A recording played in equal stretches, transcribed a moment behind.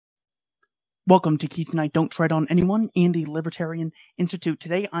Welcome to Keith and I Don't Tread on Anyone and the Libertarian Institute.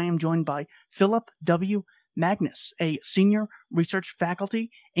 Today I am joined by Phillip W. Magness, a senior research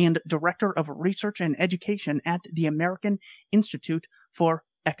faculty and director of research and education at the American Institute for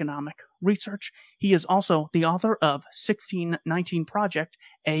Economic Research. He is also the author of 1619 Project,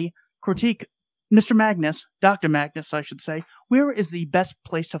 a critique. Mr. Magness, Dr. Magness, I should say, where is the best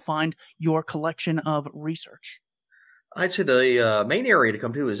place to find your collection of research? I'd say the main area to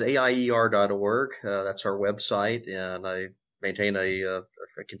come to is aier.org. That's our website, and I maintain a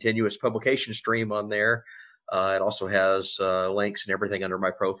continuous publication stream on there. It also has links and everything under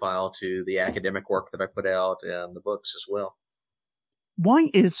my profile to the academic work that I put out and the books as well. Why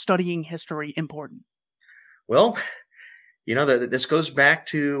is studying history important? Well, this goes back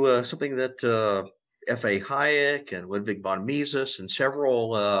to something that F.A. Hayek and Ludwig von Mises and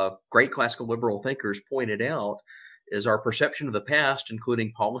several great classical liberal thinkers pointed out, is our perception of the past,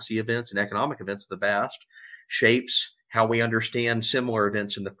 including policy events and economic events of the past, shapes how we understand similar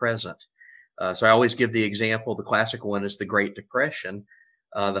events in the present. So I always give the example, the classical one is the Great Depression.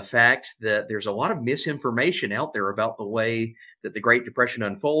 The fact that there's a lot of misinformation out there about the way that the Great Depression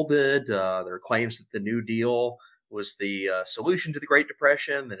unfolded. There are claims that the New Deal was the solution to the Great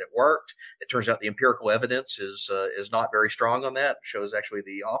Depression, that it worked. It turns out the empirical evidence is not very strong on that. It shows actually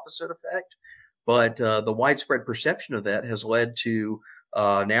the opposite effect. But the widespread perception of that has led to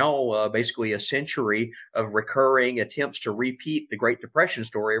now basically a century of recurring attempts to repeat the Great Depression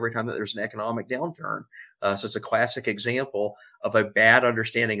story every time that there's an economic downturn. So it's a classic example of a bad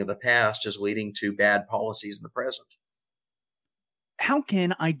understanding of the past is leading to bad policies in the present. How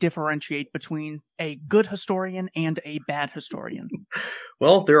can I differentiate between a good historian and a bad historian?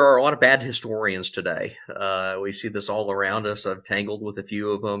 Well, there are a lot of bad historians today. We see this all around us. I've tangled with a few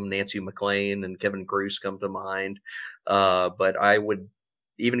of them. Nancy McLean and Kevin Kruse come to mind. But I would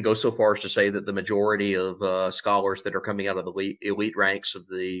even go so far as to say that the majority of scholars that are coming out of the elite ranks of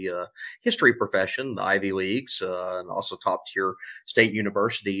the history profession, the Ivy Leagues, and also top tier state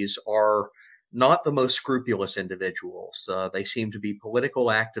universities, are not the most scrupulous individuals. They seem to be political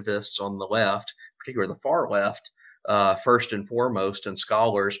activists on the left, particularly the far left, first and foremost, and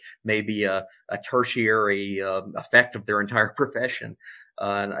scholars may be a tertiary effect of their entire profession.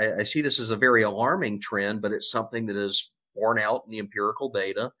 And I see this as a very alarming trend, but it's something that is borne out in the empirical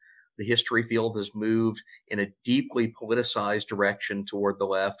data. The history field has moved in a deeply politicized direction toward the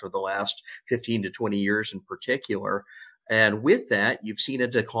left for the last 15 to 20 years in particular. And with that, you've seen a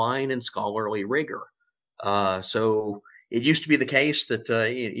decline in scholarly rigor. So it used to be the case that,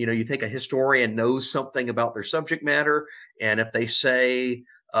 you think a historian knows something about their subject matter, and if they say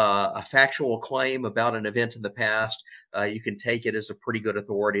a factual claim about an event in the past, you can take it as a pretty good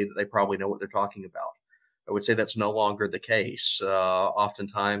authority that they probably know what they're talking about. I would say that's no longer the case.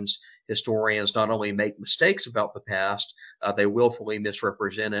 Oftentimes, historians not only make mistakes about the past, they willfully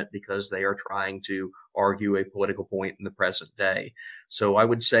misrepresent it because they are trying to argue a political point in the present day. So I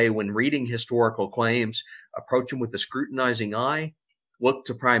would say when reading historical claims, approach them with a scrutinizing eye, look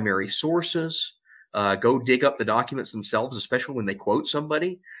to primary sources, go dig up the documents themselves, especially when they quote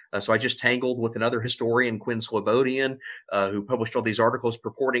somebody. So I just tangled with another historian, Quinn Slobodian, who published all these articles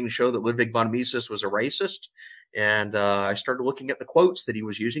purporting to show that Ludwig von Mises was a racist. And I started looking at the quotes that he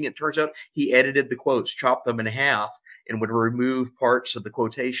was using. It turns out he edited the quotes, chopped them in half, and would remove parts of the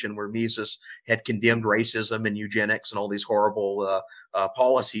quotation where Mises had condemned racism and eugenics and all these horrible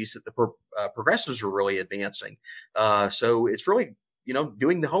policies that the progressives were really advancing. So it's really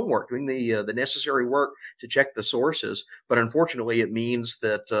doing the homework, doing the necessary work to check the sources. But unfortunately, it means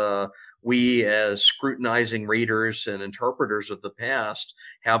that we as scrutinizing readers and interpreters of the past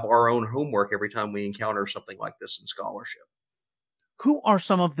have our own homework every time we encounter something like this in scholarship. Who are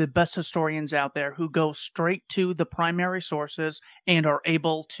some of the best historians out there who go straight to the primary sources and are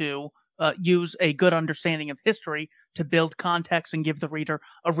able to use a good understanding of history to build context and give the reader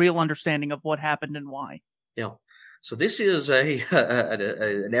a real understanding of what happened and why? Yeah. So this is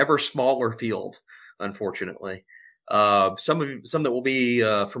an ever smaller field, unfortunately. Some that will be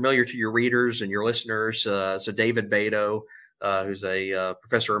familiar to your readers and your listeners. So David Beto, who's a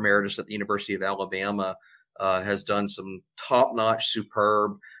professor emeritus at the University of Alabama, has done some top-notch,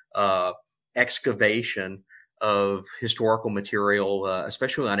 superb excavation of historical material,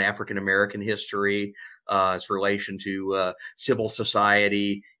 especially on African American history, its relation to civil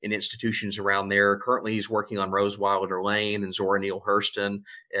society and institutions around there. Currently, he's working on Rose Wilder Lane and Zora Neale Hurston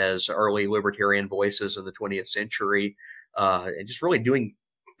as early libertarian voices in the 20th century, and just really doing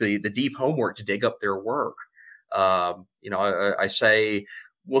the deep homework to dig up their work. I say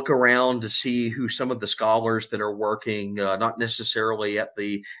look around to see who some of the scholars that are working, not necessarily at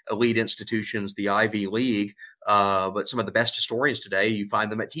the elite institutions, the Ivy League, but some of the best historians today, you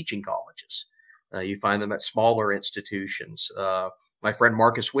find them at teaching colleges. You find them at smaller institutions. My friend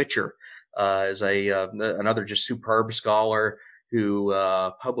Marcus Witcher is another just superb scholar who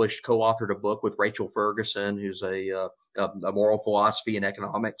co-authored a book with Rachel Ferguson, who's a moral philosophy and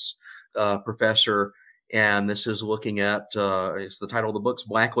economics professor. And this is looking at, it's the title of the book's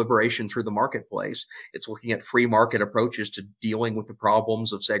Black Liberation Through the Marketplace. It's looking at free market approaches to dealing with the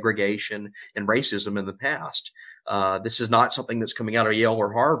problems of segregation and racism in the past. This is not something that's coming out of Yale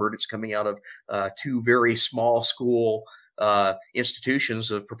or Harvard. It's coming out of two very small school institutions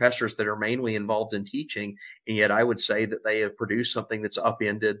of professors that are mainly involved in teaching. And yet I would say that they have produced something that's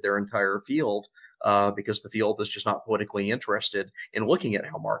upended their entire field because the field is just not politically interested in looking at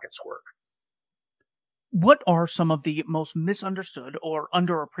how markets work. What are some of the most misunderstood or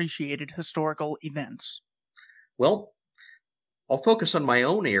underappreciated historical events? Well, I'll focus on my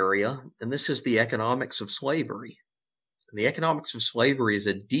own area, and this is the economics of slavery. The economics of slavery is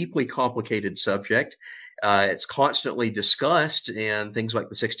a deeply complicated subject. It's constantly discussed in things like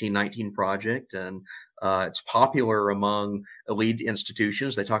the 1619 Project, and it's popular among elite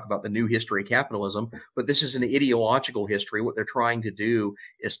institutions. They talk about the new history of capitalism, but this is an ideological history. What they're trying to do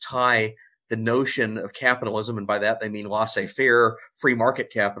is tie the notion of capitalism, and by that they mean laissez-faire, free market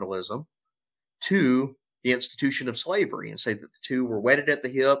capitalism, to the institution of slavery, and say that the two were wedded at the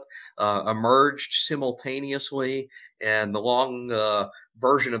hip, emerged simultaneously, and the long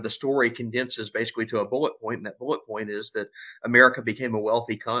version of the story condenses basically to a bullet point, and that bullet point is that America became a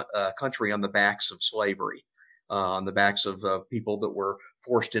wealthy country on the backs of slavery, on the backs of people that were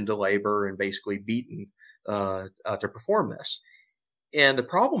forced into labor and basically beaten to perform this. And the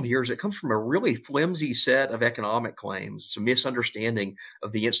problem here is it comes from a really flimsy set of economic claims. It's a misunderstanding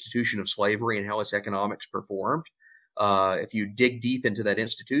of the institution of slavery and how its economics performed. If you dig deep into that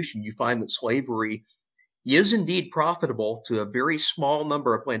institution, you find that slavery is indeed profitable to a very small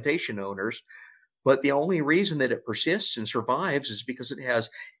number of plantation owners, but the only reason that it persists and survives is because it has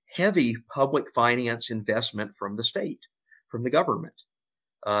heavy public finance investment from the state, from the government.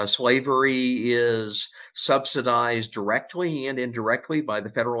 Slavery is subsidized directly and indirectly by the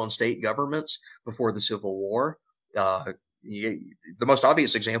federal and state governments before the Civil War. The most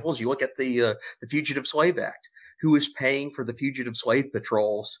obvious example is you look at the Fugitive Slave Act. Who is paying for the fugitive slave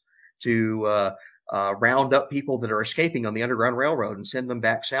patrols to round up people that are escaping on the Underground Railroad and send them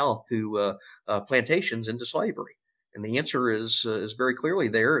back south to plantations into slavery? And the answer is very clearly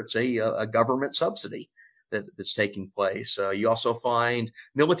there. It's a government subsidy that's taking place. You also find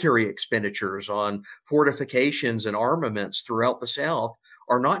military expenditures on fortifications and armaments throughout the South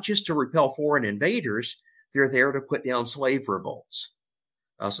are not just to repel foreign invaders, they're there to put down slave revolts.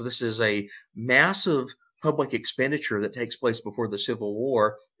 So this is a massive public expenditure that takes place before the Civil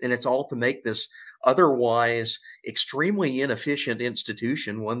War, and it's all to make this otherwise extremely inefficient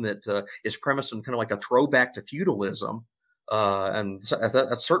institution, one that is premised on kind of like a throwback to feudalism. And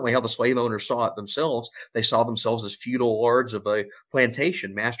that's certainly how the slave owners saw it themselves. They saw themselves as feudal lords of a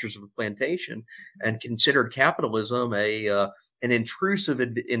plantation, masters of a plantation, and considered capitalism an intrusive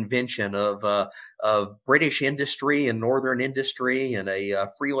invention of British industry and Northern industry and a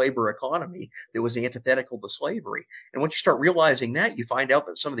free labor economy that was antithetical to slavery. And once you start realizing that, you find out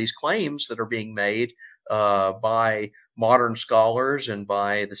that some of these claims that are being made by modern scholars and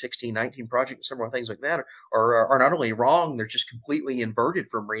by the 1619 Project and several things like that are not only wrong, they're just completely inverted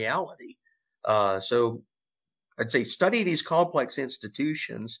from reality. So I'd say study these complex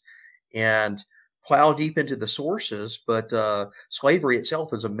institutions and plow deep into the sources, but slavery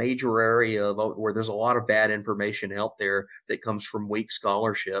itself is a major area where there's a lot of bad information out there that comes from weak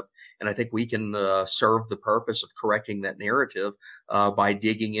scholarship. And I think we can serve the purpose of correcting that narrative by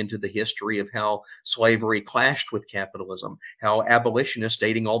digging into the history of how slavery clashed with capitalism, how abolitionists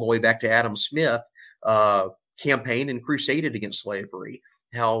dating all the way back to Adam Smith campaigned and crusaded against slavery,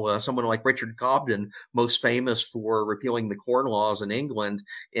 how someone like Richard Cobden, most famous for repealing the Corn Laws in England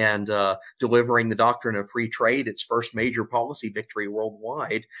and delivering the doctrine of free trade, its first major policy victory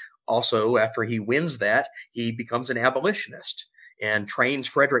worldwide. Also, after he wins that, he becomes an abolitionist and trains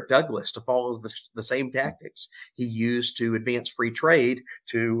Frederick Douglass to follow the same tactics he used to advance free trade,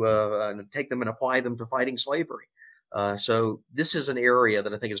 to take them and apply them to fighting slavery. So this is an area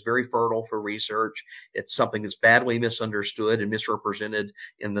that I think is very fertile for research. It's something that's badly misunderstood and misrepresented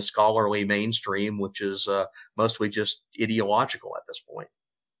in the scholarly mainstream, which is mostly just ideological at this point.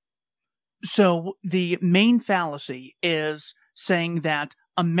 So the main fallacy is saying that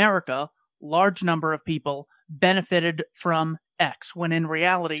America, large number of people, benefited from X, when in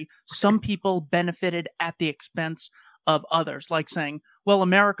reality, some people benefited at the expense of others, like saying, well,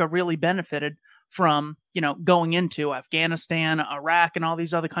 America really benefited from, going into Afghanistan, Iraq, and all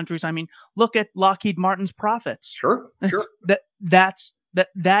these other countries. I mean, look at Lockheed Martin's profits. Sure, sure.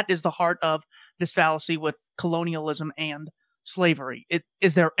 That is the heart of this fallacy with colonialism and slavery.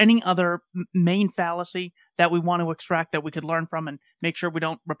 Is there any other main fallacy that we want to extract that we could learn from and make sure we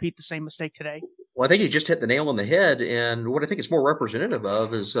don't repeat the same mistake today? Well, I think you just hit the nail on the head. And what I think it's more representative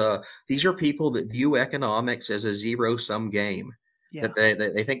of is these are people that view economics as a zero-sum game. Yeah. That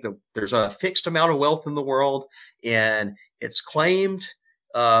they think that there's a fixed amount of wealth in the world, and it's claimed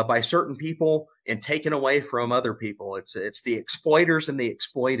by certain people and taken away from other people. It's the exploiters and the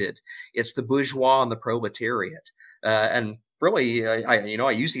exploited. It's the bourgeois and the proletariat. And really,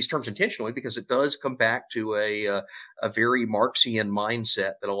 I use these terms intentionally because it does come back to a very Marxian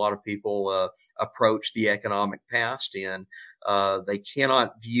mindset that a lot of people approach the economic past in. They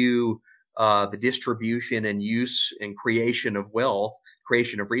cannot view the distribution and use and creation of wealth,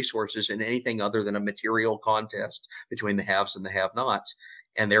 creation of resources in anything other than a material contest between the haves and the have-nots.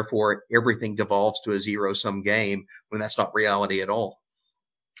 And therefore, everything devolves to a zero-sum game when that's not reality at all.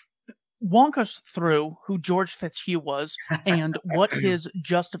 Walk us through who George Fitzhugh was and what his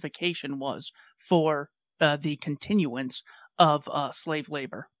justification was for the continuance of slave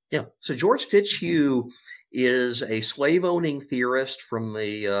labor. Yeah. So George Fitzhugh is a slave-owning theorist from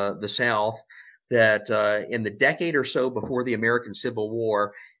the South that in the decade or so before the American Civil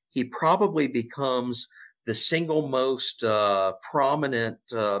War, he probably becomes the single most prominent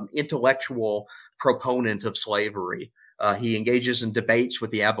intellectual proponent of slavery. He engages in debates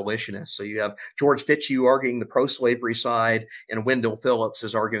with the abolitionists. So you have George Fitzhugh arguing the pro-slavery side, and Wendell Phillips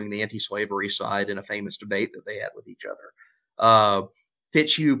is arguing the anti-slavery side in a famous debate that they had with each other.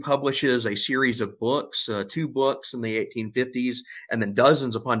 Fitzhugh publishes a series of books, 2 books in the 1850s, and then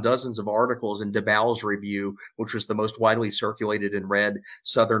dozens upon dozens of articles in DeBow's Review, which was the most widely circulated and read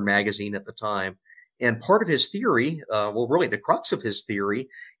Southern magazine at the time. And part of his theory, really the crux of his theory,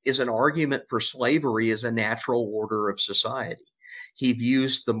 is an argument for slavery as a natural order of society. He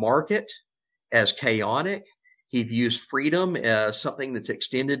views the market as chaotic. He views freedom as something that's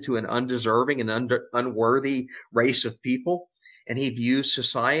extended to an undeserving and unworthy race of people. And he views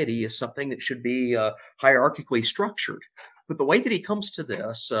society as something that should be hierarchically structured. But the way that he comes to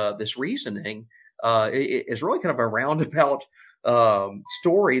this reasoning is really kind of a roundabout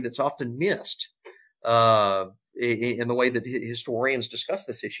story that's often missed in the way that historians discuss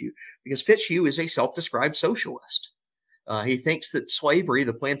this issue, because Fitzhugh is a self-described socialist. He thinks that slavery,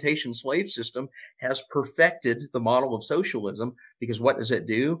 the plantation slave system, has perfected the model of socialism because what does it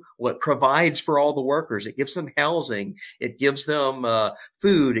do? Well, it provides for all the workers. It gives them housing. It gives them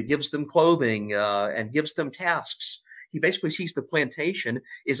food. It gives them clothing and gives them tasks. He basically sees the plantation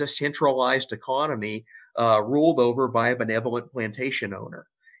as a centralized economy ruled over by a benevolent plantation owner,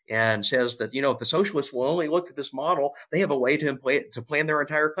 and says that, if the socialists will only look at this model, they have a way to plan their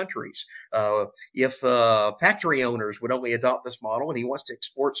entire countries. If factory owners would only adopt this model, and he wants to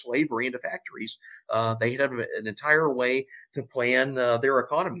export slavery into factories, they have an entire way to plan their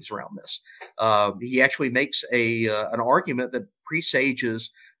economies around this. He actually makes an argument that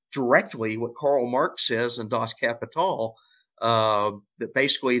presages directly what Karl Marx says in Das Kapital, that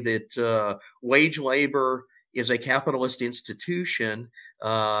basically that wage labor is a capitalist institution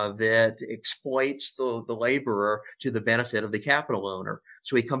that exploits the laborer to the benefit of the capital owner.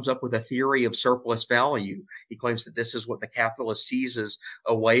 So he comes up with a theory of surplus value. He claims that this is what the capitalist seizes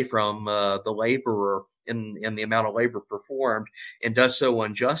away from the laborer in the amount of labor performed, and does so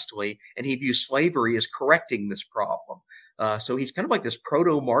unjustly. And he views slavery as correcting this problem. So he's kind of like this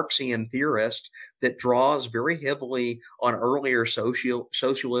proto-Marxian theorist that draws very heavily on earlier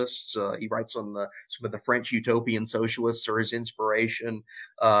socialists. He writes on some of the French utopian socialists are his inspiration.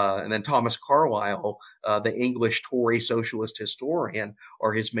 And then Thomas Carlyle, the English Tory socialist historian,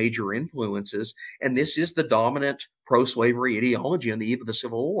 are his major influences. And this is the dominant pro-slavery ideology on the eve of the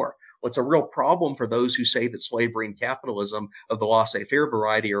Civil War. Well, it's a real problem for those who say that slavery and capitalism of the laissez-faire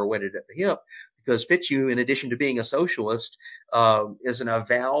variety are wedded at the hip, because Fitzhugh, in addition to being a socialist, is an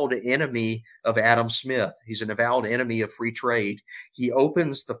avowed enemy of Adam Smith. He's an avowed enemy of free trade. He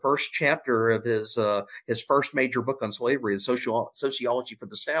opens the first chapter of his first major book on slavery, the Sociology for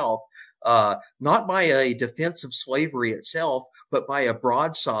the South, not by a defense of slavery itself, but by a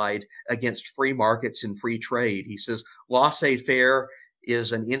broadside against free markets and free trade. He says laissez-faire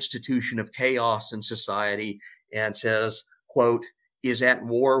is an institution of chaos in society, and says, quote, is at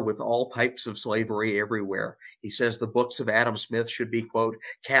war with all types of slavery everywhere. He says the books of Adam Smith should be, quote,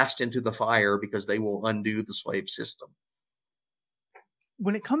 cast into the fire because they will undo the slave system.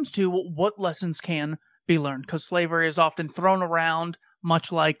 when it comes to what lessons can be learned, because slavery is often thrown around,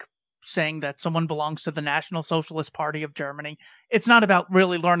 much like saying that someone belongs to the National Socialist Party of Germany. It's not about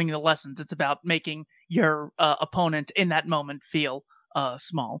really learning the lessons, it's about making your opponent in that moment feel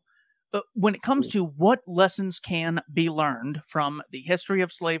small. When it comes to what lessons can be learned from the history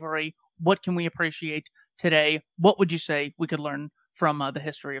of slavery, what can we appreciate today? What would you say we could learn from the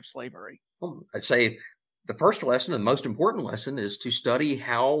history of slavery? Well, I'd say the first lesson and the most important lesson is to study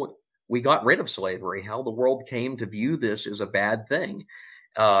how we got rid of slavery, how the world came to view this as a bad thing,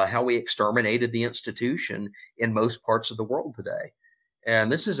 how we exterminated the institution in most parts of the world today.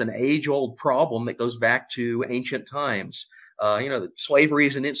 And this is an age-old problem that goes back to ancient times. Slavery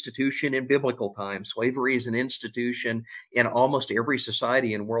is an institution in biblical times. Slavery is an institution in almost every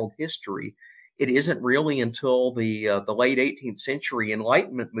society in world history. It isn't really until the late 18th century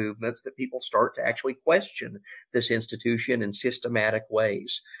Enlightenment movements that people start to actually question this institution in systematic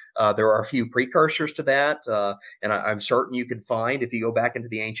ways. There are a few precursors to that, and I'm certain you can find, if you go back into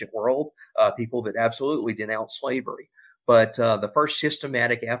the ancient world, people that absolutely denounce slavery. But the first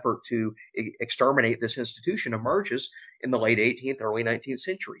systematic effort to exterminate this institution emerges in the late 18th, early 19th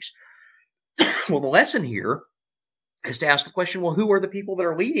centuries. Well, the lesson here is to ask the question, well, who are the people that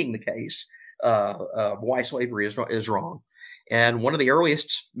are leading the case of why slavery is wrong? And one of the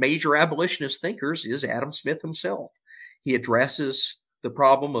earliest major abolitionist thinkers is Adam Smith himself. He addresses the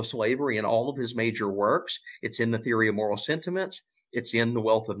problem of slavery in all of his major works. It's in the Theory of Moral Sentiments, it's in The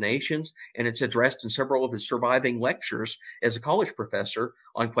Wealth of Nations, and it's addressed in several of his surviving lectures as a college professor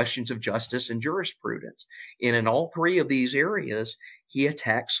on questions of justice and jurisprudence. And in all three of these areas, he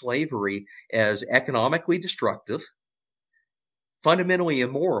attacks slavery as economically destructive, fundamentally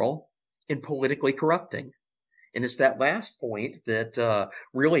immoral, and politically corrupting. And it's that last point that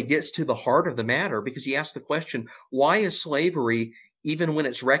really gets to the heart of the matter, because he asks the question, why is slavery, even when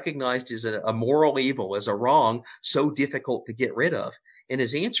it's recognized as a moral evil, as a wrong, so difficult to get rid of? And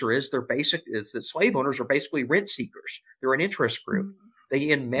his answer is that slave owners are basically rent seekers. They're an interest group. They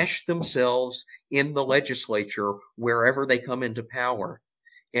enmesh themselves in the legislature wherever they come into power.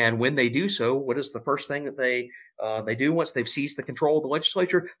 And when they do so, what is the first thing that they do once they've seized the control of the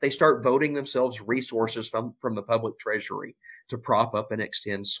legislature? They start voting themselves resources from the public treasury to prop up and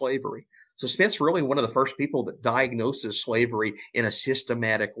extend slavery. So Smith's really one of the first people that diagnoses slavery in a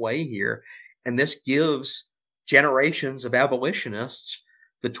systematic way here. And this gives generations of abolitionists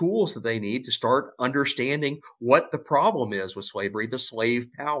the tools that they need to start understanding what the problem is with slavery. The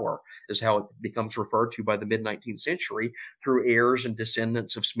slave power is how it becomes referred to by the mid-19th century through heirs and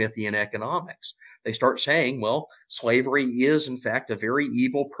descendants of Smithian economics. They start saying, well, slavery is in fact a very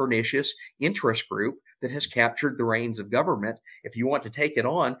evil, pernicious interest group that has captured the reins of government. If you want to take it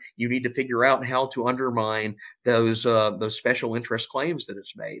on, you need to figure out how to undermine those special interest claims that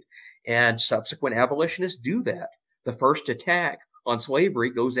it's made. And subsequent abolitionists do that. The first attack on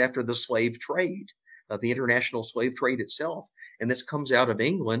slavery goes after the slave trade, the international slave trade itself. And this comes out of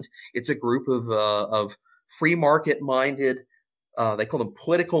England. It's a group of free market minded, they call them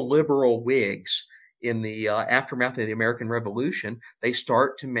political liberal Whigs. In the aftermath of the American Revolution, they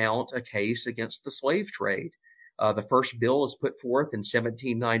start to mount a case against the slave trade. The first bill is put forth in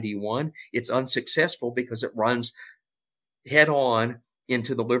 1791. It's unsuccessful because it runs head on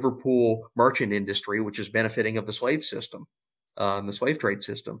into the Liverpool merchant industry, which is benefiting of the slave system, the slave trade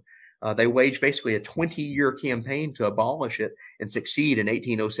system. They waged basically a 20-year campaign to abolish it and succeed in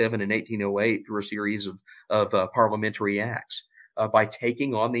 1807 and 1808 through a series of parliamentary acts by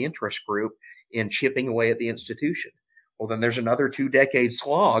taking on the interest group and chipping away at the institution. Well, then there's another 2-decade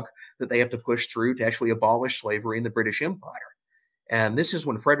slog that they have to push through to actually abolish slavery in the British Empire. And this is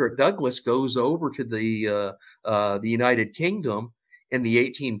when Frederick Douglass goes over to the United Kingdom in the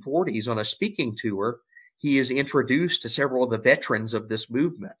 1840s on a speaking tour. He is introduced to several of the veterans of this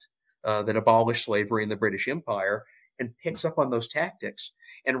movement that abolished slavery in the British Empire, and picks up on those tactics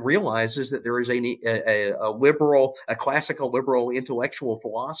and realizes that there is a classical liberal intellectual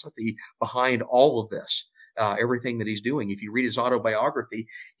philosophy behind all of this. Everything that he's doing. If you read his autobiography,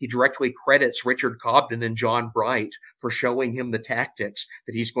 he directly credits Richard Cobden and John Bright for showing him the tactics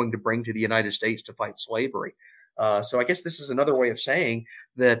that he's going to bring to the United States to fight slavery. So I guess this is another way of saying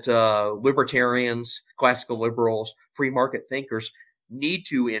that libertarians, classical liberals, free market thinkers need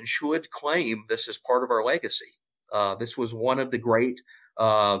to and should claim this as part of our legacy. This was one of the great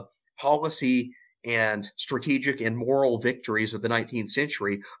policy and strategic and moral victories of the 19th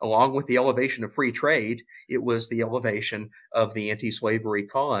century, along with the elevation of free trade, it was the elevation of the anti-slavery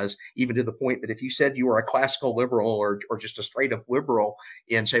cause, even to the point that if you said you were a classical liberal or just a straight up liberal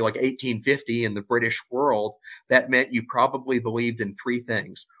in, say, like 1850 in the British world, that meant you probably believed in three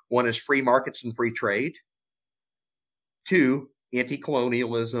things. One is free markets and free trade. Two,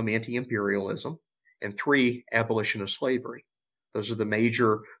 anti-colonialism, anti-imperialism. And three, abolition of slavery. Those are the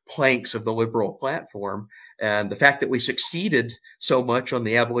major planks of the liberal platform. And the fact that we succeeded so much on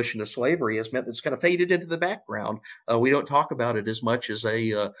the abolition of slavery has meant that it's kind of faded into the background. We don't talk about it as much as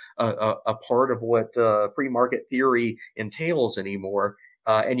a part of what free market theory entails anymore.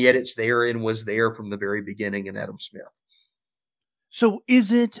 And yet it's there and was there from the very beginning in Adam Smith. So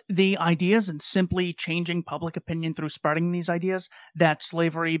is it the ideas and simply changing public opinion through spreading these ideas that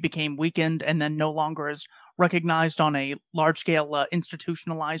slavery became weakened and then no longer is recognized on a large scale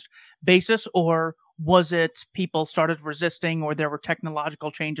institutionalized basis? Or was it people started resisting or there were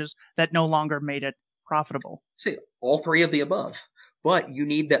technological changes that no longer made it profitable? See, all three of the above. But you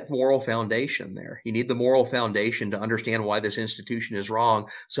need that moral foundation there. You need the moral foundation to understand why this institution is wrong.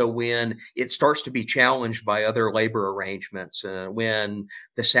 So when it starts to be challenged by other labor arrangements, when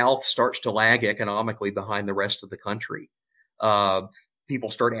the South starts to lag economically behind the rest of the country, uh,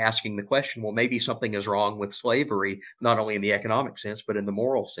 people start asking the question, well, maybe something is wrong with slavery, not only in the economic sense, but in the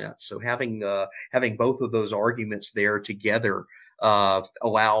moral sense. So having both of those arguments there together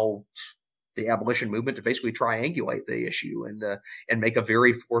allow the abolition movement to basically triangulate the issue and make a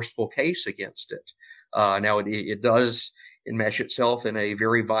very forceful case against it. Now it does enmesh itself in a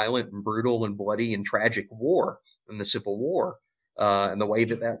very violent and brutal and bloody and tragic war in the Civil War, and the way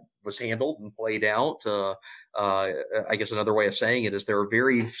that was handled and played out. I guess another way of saying it is there are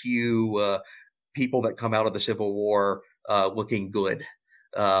very few people that come out of the Civil War looking good.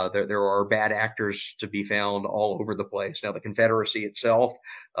 There are bad actors to be found all over the place. Now, the Confederacy itself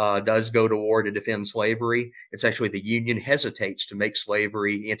does go to war to defend slavery. It's actually the Union hesitates to make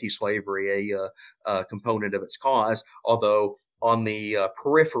slavery, anti-slavery, a component of its cause, although on the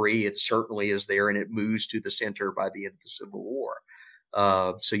periphery, it certainly is there, and it moves to the center by the end of the Civil War.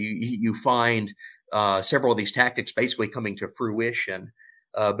 So you find several of these tactics basically coming to fruition.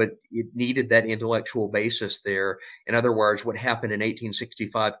 But it needed that intellectual basis there. In other words, what happened in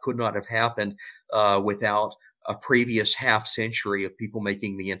 1865 could not have happened without a previous half century of people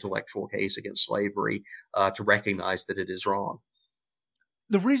making the intellectual case against slavery to recognize that it is wrong.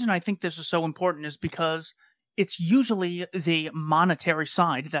 The reason I think this is so important is because it's usually the monetary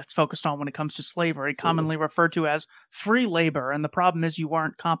side that's focused on when it comes to slavery, Absolutely. commonly referred to as free labor. And the problem is you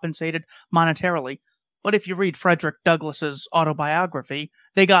aren't compensated monetarily. But if you read Frederick Douglass's autobiography,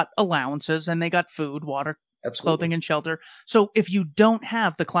 they got allowances and they got food, water, Absolutely. clothing, and shelter. So if you don't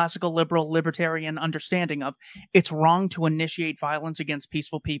have the classical liberal libertarian understanding of it's wrong to initiate violence against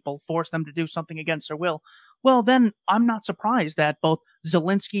peaceful people, force them to do something against their will, well, then I'm not surprised that both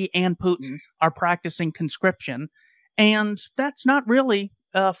Zelensky and Putin are practicing conscription. And that's not really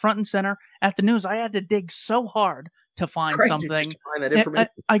front and center at the news. I had to dig so hard to find Great to just something. to find that I, information.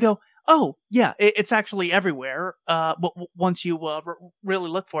 I go, oh, yeah, it's actually everywhere. But once you really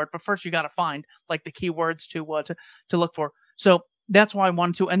look for it, but first you got to find like the keywords to look for. So that's why I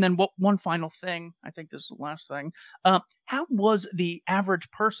wanted to. And then one final thing, I think this is the last thing. How was the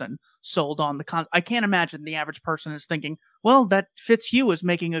average person sold on the I can't imagine the average person is thinking, well, that Fitzhugh is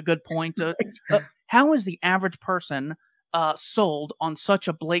making a good point. How is the average person sold on such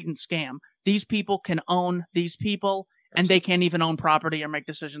a blatant scam? These people can own these people, and they Absolutely. can't even own property or make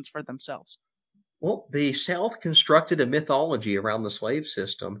decisions for themselves. Well, the South constructed a mythology around the slave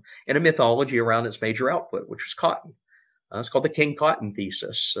system and a mythology around its major output, which was cotton. It's called the King Cotton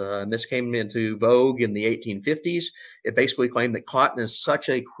thesis. And this came into vogue in the 1850s. It basically claimed that cotton is such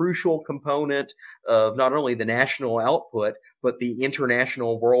a crucial component of not only the national output, but the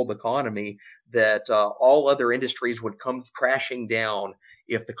international world economy that all other industries would come crashing down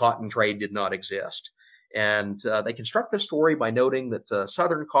if the cotton trade did not exist. And they construct the story by noting that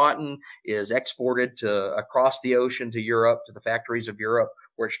Southern cotton is exported across the ocean to Europe, to the factories of Europe,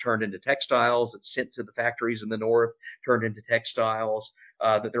 where it's turned into textiles. It's sent to the factories in the north, turned into textiles.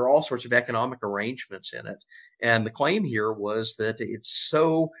 That there are all sorts of economic arrangements in it. And the claim here was that it's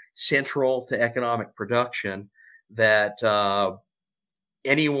so central to economic production that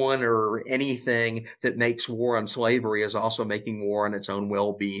anyone or anything that makes war on slavery is also making war on its own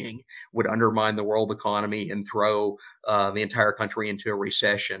well-being, would undermine the world economy and throw the entire country into a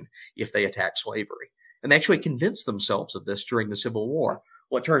recession if they attack slavery. And they actually convinced themselves of this during the Civil War.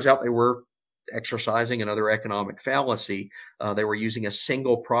 Well, it turns out they were exercising another economic fallacy. They were using a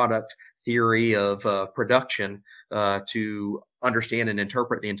single product theory of production to understand and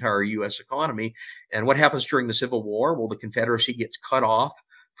interpret the entire U.S. economy. And what happens during the Civil War? Well, the Confederacy gets cut off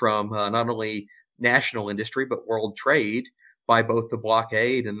from not only national industry, but world trade by both the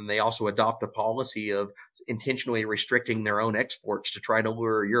blockade, and then they also adopt a policy of intentionally restricting their own exports to try to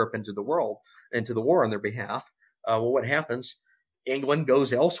lure Europe into the war on their behalf. Well, what happens? England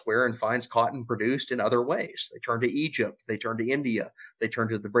goes elsewhere and finds cotton produced in other ways. They turn to Egypt, they turn to India, they turn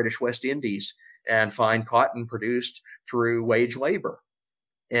to the British West Indies and find cotton produced through wage labor.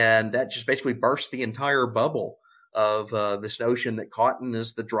 And that just basically bursts the entire bubble of this notion that cotton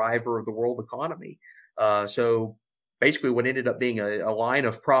is the driver of the world economy. So basically, what ended up being a line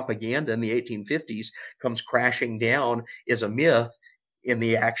of propaganda in the 1850s comes crashing down as a myth in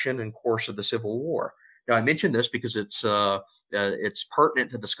the action and course of the Civil War. Now, I mention this because it's pertinent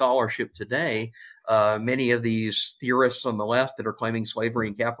to the scholarship today. Many of these theorists on the left that are claiming slavery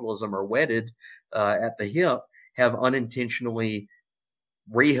and capitalism are wedded at the hip have unintentionally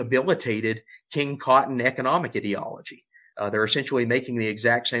rehabilitated King Cotton economic ideology. They're essentially making the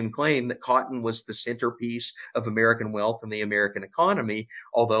exact same claim that cotton was the centerpiece of American wealth and the American economy,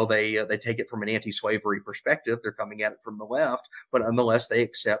 although they take it from an anti-slavery perspective. They're coming at it from the left, but nonetheless, they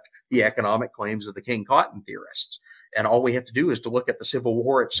accept the economic claims of the King Cotton theorists. And all we have to do is to look at the Civil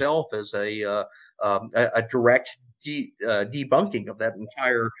War itself as a direct debunking of that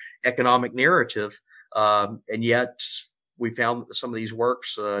entire economic narrative. And yet, we found that some of these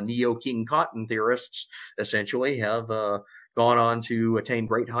works, neo-King Cotton theorists, essentially have gone on to attain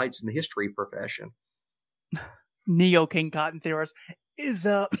great heights in the history profession. Neo-King Cotton theorists is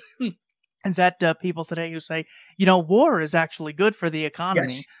is that people today who say, war is actually good for the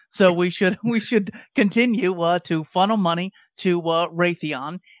economy, Yes. so we should continue to funnel money to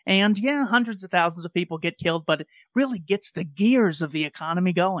Raytheon, and hundreds of thousands of people get killed, but it really gets the gears of the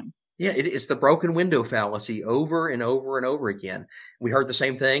economy going. Yeah, it's the broken window fallacy over and over and over again. We heard the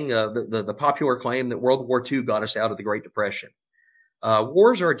same thing, the popular claim that World War II got us out of the Great Depression.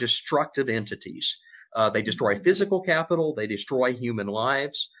 Wars are destructive entities. They destroy physical capital, they destroy human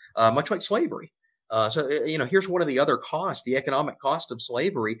lives, much like slavery. Here's one of the other costs, the economic cost of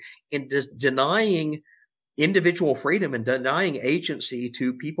slavery in denying individual freedom and denying agency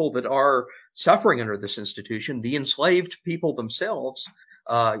to people that are suffering under this institution, the enslaved people themselves.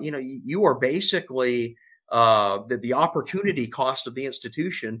 You are basically the opportunity cost of the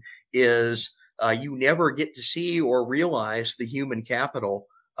institution is you never get to see or realize the human capital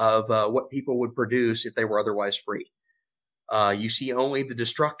of what people would produce if they were otherwise free. You see only the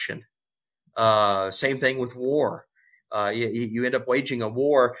destruction. Same thing with war. You end up waging a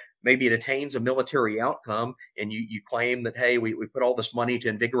war. Maybe it attains a military outcome, and you claim that, hey, we put all this money to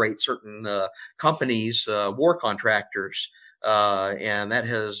invigorate certain companies, war contractors, and that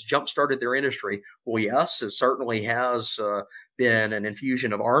has jump-started their industry. Well, yes, it certainly has been an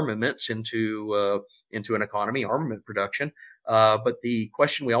infusion of armaments into an economy, armament production. But the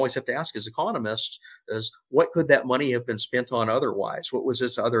question we always have to ask as economists is, what could that money have been spent on otherwise? What was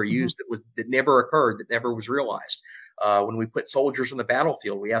its other use that never occurred, that never was realized? When we put soldiers on the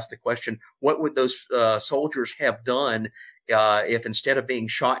battlefield, we ask the question, what would those soldiers have done if instead of being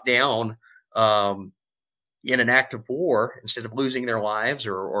shot down in an act of war, instead of losing their lives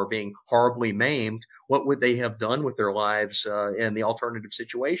or being horribly maimed, what would they have done with their lives in the alternative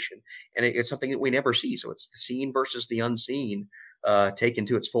situation? And it's something that we never see. So it's the seen versus the unseen taken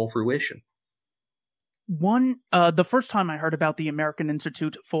to its full fruition. The first time I heard about the American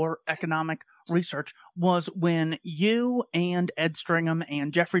Institute for Economic Research was when you and Ed Stringham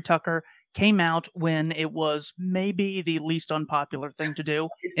and Jeffrey Tucker came out when it was maybe the least unpopular thing to do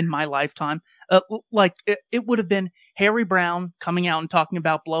in my lifetime. It would have been Harry Brown coming out and talking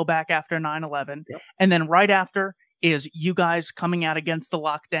about blowback after 9/11. Yep. And then right after is you guys coming out against the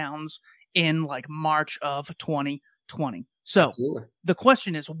lockdowns in March of 2020. So Absolutely. the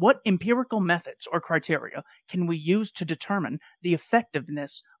question is, what empirical methods or criteria can we use to determine the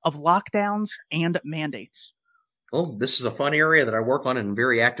effectiveness of lockdowns and mandates? Well, this is a fun area that I work on in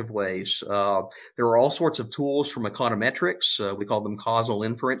very active ways. There are all sorts of tools from econometrics. We call them causal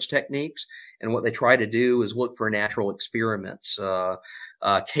inference techniques. And what they try to do is look for natural experiments,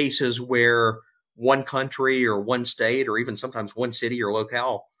 cases where one country or one state or even sometimes one city or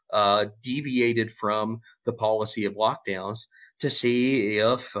locale deviated from the policy of lockdowns to see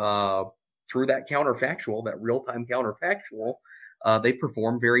if through that counterfactual, that real-time counterfactual, they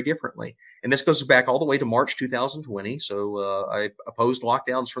perform very differently. And this goes back all the way to March 2020. So I opposed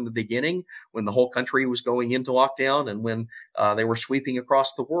lockdowns from the beginning when the whole country was going into lockdown and when they were sweeping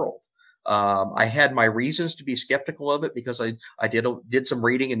across the world. I had my reasons to be skeptical of it because I did some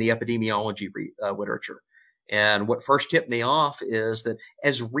reading in the epidemiology literature. And what first tipped me off is that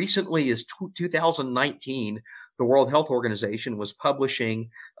as recently as 2019, the World Health Organization was publishing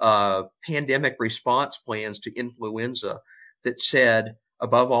pandemic response plans to influenza that said,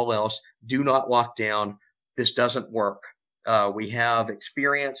 above all else, do not lock down. This doesn't work. We have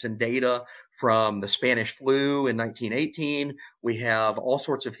experience and data from the Spanish flu in 1918. We have all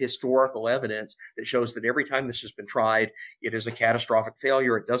sorts of historical evidence that shows that every time this has been tried, it is a catastrophic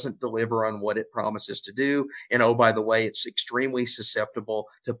failure. It doesn't deliver on what it promises to do. And oh, by the way, it's extremely susceptible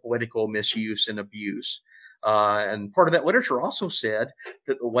to political misuse and abuse. And part of that literature also said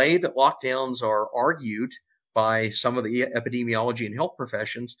that the way that lockdowns are argued by some of the epidemiology and health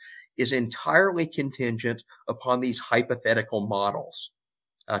professions is entirely contingent upon these hypothetical models,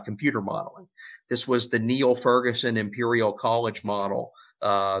 computer modeling. This was the Neil Ferguson Imperial College model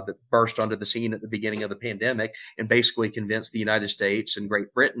that burst onto the scene at the beginning of the pandemic and basically convinced the United States and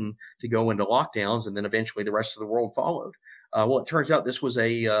Great Britain to go into lockdowns, and then eventually the rest of the world followed. Well, it turns out this was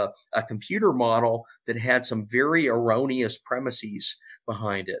a computer model that had some very erroneous premises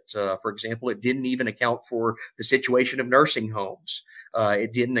behind it. For example, it didn't even account for the situation of nursing homes.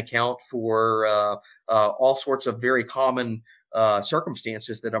 It didn't account for all sorts of very common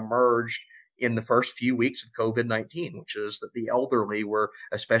circumstances that emerged in the first few weeks of COVID-19, which is that the elderly were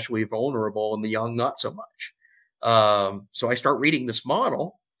especially vulnerable and the young not so much. So I start reading this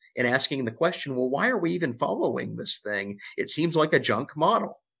model and asking the question, well, why are we even following this thing? It seems like a junk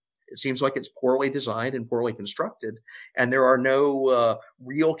model. It seems like it's poorly designed and poorly constructed, and there are no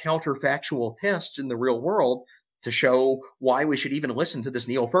real counterfactual tests in the real world to show why we should even listen to this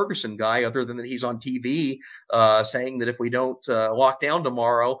Neil Ferguson guy, other than that he's on TV saying that if we don't lock down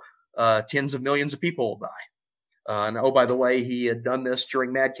tomorrow, tens of millions of people will die. And oh, by the way, he had done this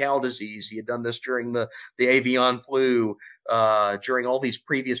during mad cow disease. He had done this during the avian flu, during all these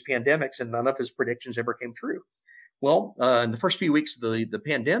previous pandemics, and none of his predictions ever came true. Well, in the first few weeks of the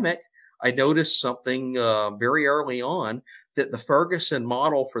pandemic, I noticed something very early on, that the Ferguson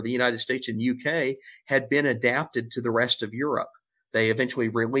model for the United States and UK had been adapted to the rest of Europe. They eventually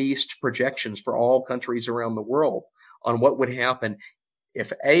released projections for all countries around the world on what would happen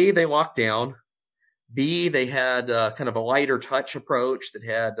if A, they locked down, B, they had kind of a lighter touch approach that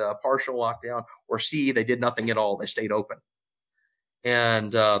had partial lockdown, or C, they did nothing at all. They stayed open.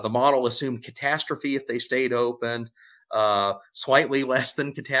 And the model assumed catastrophe if they stayed open, slightly less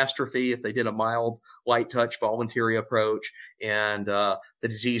than catastrophe if they did a mild, light touch, voluntary approach, and the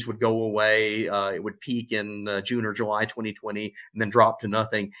disease would go away. It would peak in June or July 2020 and then drop to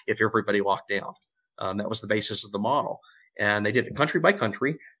nothing if everybody locked down. That was the basis of the model. And they did it country by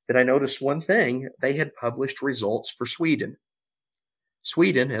country. Then I noticed one thing. They had published results for Sweden.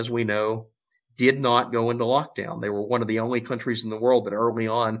 Sweden, as we know, did not go into lockdown. They were one of the only countries in the world that early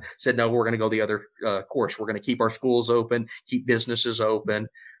on said, no, we're going to go the other course. We're going to keep our schools open, keep businesses open,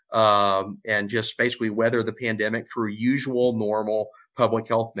 and just basically weather the pandemic through usual, normal public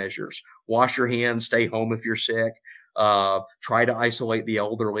health measures. Wash your hands, stay home if you're sick, try to isolate the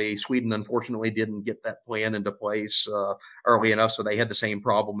elderly. Sweden, unfortunately, didn't get that plan into place early enough, so they had the same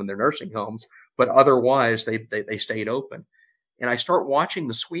problem in their nursing homes. But otherwise, they stayed open. And I start watching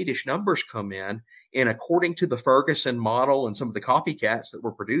the Swedish numbers come in. And according to the Ferguson model and some of the copycats that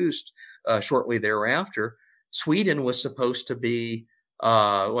were produced shortly thereafter, Sweden was supposed to be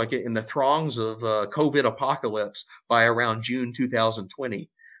like in the throngs of COVID apocalypse by around June 2020.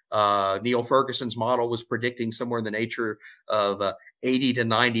 Neil Ferguson's model was predicting somewhere in the nature of 80 to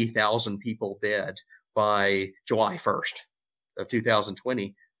 90,000 people dead by July 1st of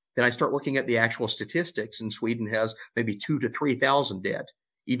 2020. Then I start looking at the actual statistics, and Sweden has maybe 2 to 3,000 dead,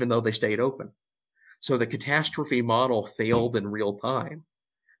 even though they stayed open. So the catastrophe model failed in real time.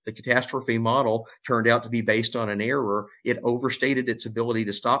 The catastrophe model turned out to be based on an error. It overstated its ability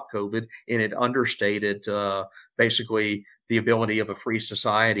to stop COVID, and it understated basically the ability of a free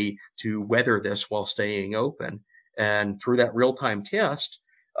society to weather this while staying open. And through that real-time test,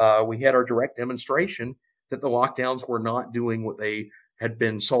 we had our direct demonstration that the lockdowns were not doing what they had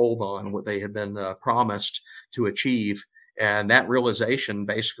been sold on, what they had been promised to achieve. And that realization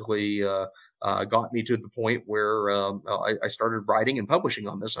basically got me to the point where I started writing and publishing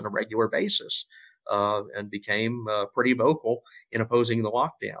on this on a regular basis, and became pretty vocal in opposing the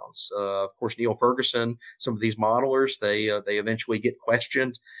lockdowns. Of course, Neil Ferguson, some of these modelers, they eventually get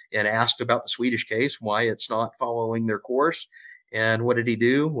questioned and asked about the Swedish case, why it's not following their course. And what did he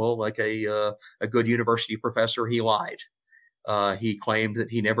do? Well, like a good university professor, he lied. He claimed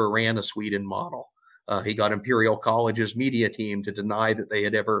that he never ran a Sweden model. He got Imperial College's media team to deny that they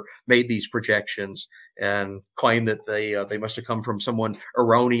had ever made these projections and claim that they must have come from someone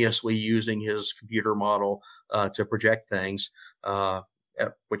erroneously using his computer model to project things.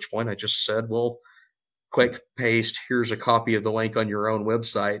 At which point I just said, well, click paste, here's a copy of the link on your own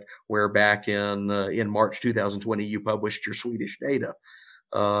website where back in March 2020 you published your Swedish data.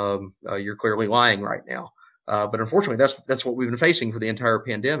 You're clearly lying right now. But unfortunately, that's what we've been facing for the entire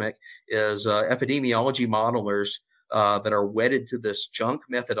pandemic is epidemiology modelers that are wedded to this junk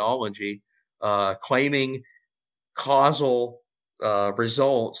methodology, claiming causal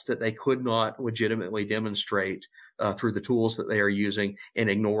results that they could not legitimately demonstrate through the tools that they are using, and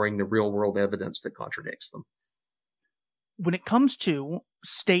ignoring the real world evidence that contradicts them. When it comes to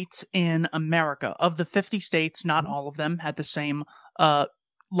states in America, of the 50 states, not all of them had the same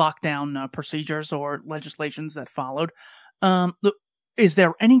lockdown procedures or legislations that followed. Is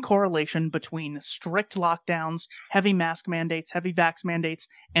there any correlation between strict lockdowns, heavy mask mandates, heavy vax mandates,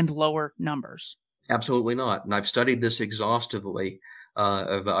 and lower numbers? Absolutely not. And I've studied this exhaustively.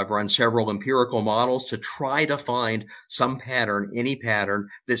 I've run several empirical models to try to find some pattern, any pattern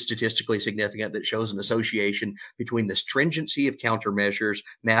that's statistically significant that shows an association between the stringency of countermeasures,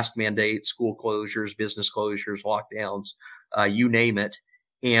 mask mandates, school closures, business closures, lockdowns, you name it,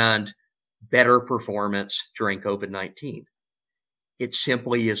 and better performance during COVID-19. It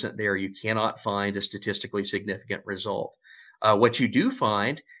simply isn't there. You cannot find a statistically significant result. What you do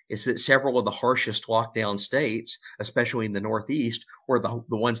find is that several of the harshest lockdown states, especially in the Northeast, were the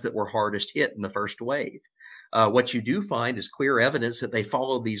ones that were hardest hit in the first wave. What you do find is clear evidence that they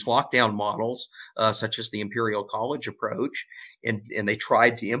followed these lockdown models, such as the Imperial College approach, and they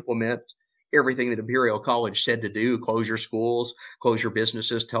tried to implement everything that Imperial College said to do: close your schools, close your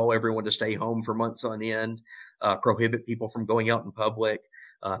businesses, tell everyone to stay home for months on end, prohibit people from going out in public.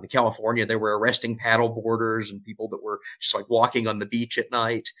 In California, they were arresting paddle boarders and people that were just like walking on the beach at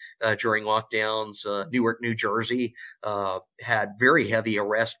night during lockdowns. Newark, New Jersey had very heavy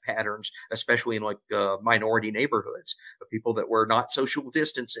arrest patterns, especially in like minority neighborhoods of people that were not social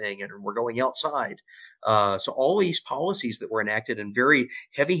distancing and were going outside. So all these policies that were enacted in very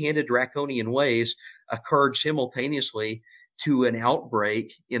heavy-handed, draconian ways occurred simultaneously to an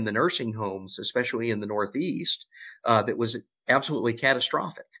outbreak in the nursing homes, especially in the Northeast, that was absolutely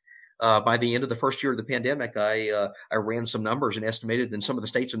catastrophic. By the end of the first year of the pandemic, I ran some numbers and estimated that in some of the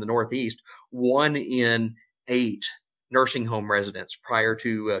states in the Northeast, 1 in 8 nursing home residents prior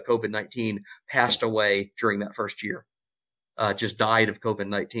to COVID-19 passed away during that first year, just died of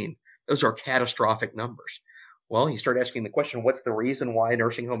COVID-19. Those are catastrophic numbers. Well, you start asking the question, what's the reason why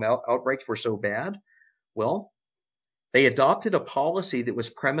nursing home outbreaks were so bad? Well, they adopted a policy that was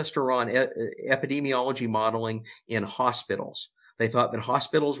premised around epidemiology modeling in hospitals. They thought that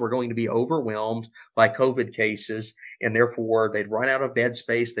hospitals were going to be overwhelmed by COVID cases, and therefore they'd run out of bed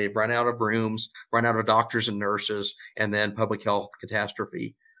space, they'd run out of rooms, run out of doctors and nurses, and then public health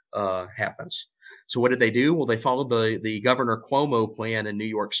catastrophe happens. So what did they do? Well, they followed the Governor Cuomo plan in New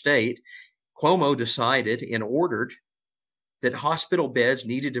York State. Cuomo decided and ordered that hospital beds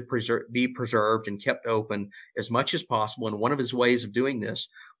needed to be preserved and kept open as much as possible. And one of his ways of doing this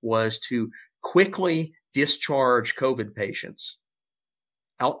was to quickly discharge COVID patients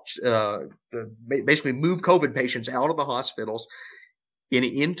out, basically move COVID patients out of the hospitals and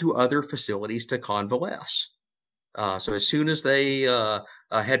into other facilities to convalesce. So as soon as they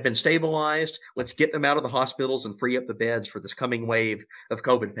had been stabilized, let's get them out of the hospitals and free up the beds for this coming wave of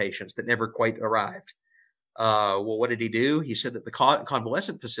COVID patients that never quite arrived. Well, what did he do? He said that the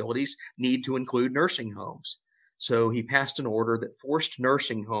convalescent facilities need to include nursing homes. So he passed an order that forced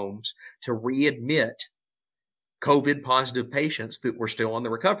nursing homes to readmit COVID positive patients that were still on the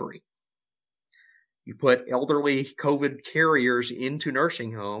recovery. You put elderly COVID carriers into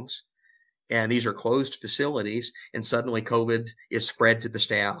nursing homes, and these are closed facilities, and suddenly COVID is spread to the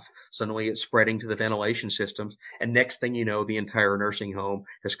staff. Suddenly it's spreading to the ventilation systems. And next thing you know, the entire nursing home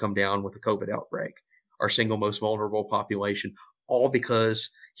has come down with a COVID outbreak, our single most vulnerable population, all because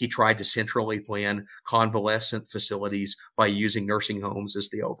he tried to centrally plan convalescent facilities by using nursing homes as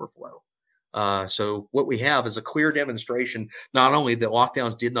the overflow. So what we have is a clear demonstration, not only that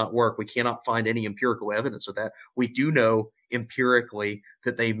lockdowns did not work, we cannot find any empirical evidence of that. We do know empirically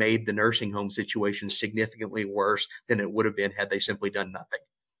that they made the nursing home situation significantly worse than it would have been had they simply done nothing.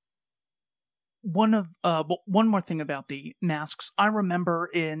 One more thing about the masks. I remember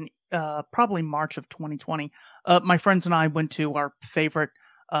in probably March of 2020, my friends and I went to our favorite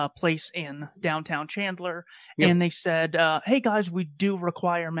place in downtown Chandler, and they said, "Hey guys, we do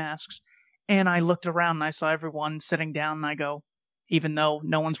require masks." And I looked around and I saw everyone sitting down, and I go, even though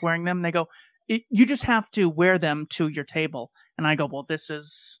no one's wearing them, they go, you just have to wear them to your table. And I go, well, this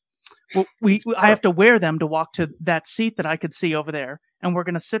is, well, It's I have to wear them to walk to that seat that I could see over there. And we're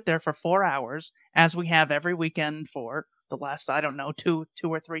going to sit there for 4 hours, as we have every weekend for the last, I don't know, 2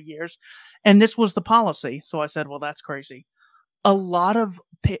 or 3 years. And this was the policy. So I said, well, that's crazy. A lot of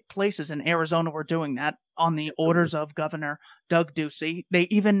places in Arizona were doing that on the orders of Governor Doug Ducey. They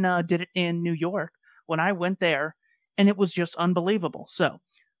even did it in New York when I went there, and it was just unbelievable. So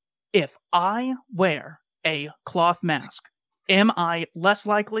if I wear a cloth mask, am I less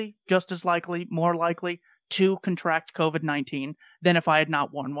likely, just as likely, more likely to contract COVID-19 than if I had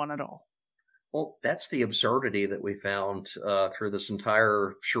not worn one at all? Well, that's the absurdity that we found through this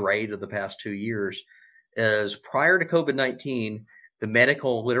entire charade of the past 2 years. Is prior to COVID-19, the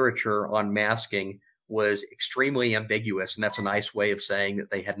medical literature on masking was extremely ambiguous, and that's a nice way of saying that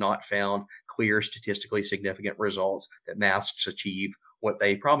they had not found clear, statistically significant results that masks achieve what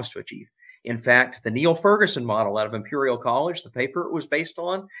they promised to achieve. In fact, the Neil Ferguson model out of Imperial College, the paper it was based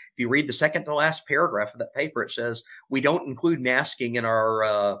on, if you read the second to last paragraph of that paper, it says we don't include masking in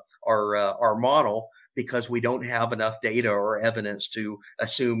our model because we don't have enough data or evidence to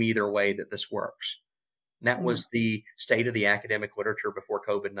assume either way that this works. And that was the state of the academic literature before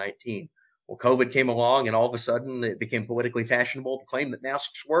COVID-19. Well, COVID came along, and all of a sudden it became politically fashionable to claim that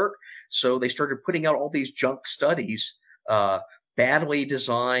masks work. So they started putting out all these junk studies, badly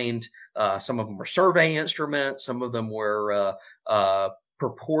designed. Some of them were survey instruments. Some of them were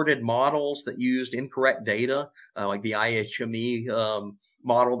purported models that used incorrect data, like the IHME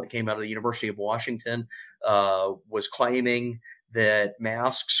model that came out of the University of Washington was claiming that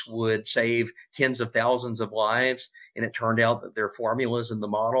masks would save tens of thousands of lives, and it turned out that their formulas in the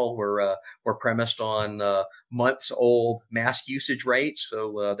model were premised on months-old mask usage rates.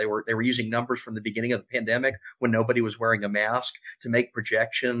 So they were using numbers from the beginning of the pandemic when nobody was wearing a mask to make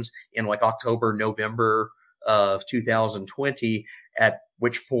projections in like October, November of 2020, at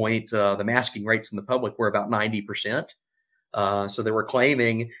which point the masking rates in the public were about 90%. So they were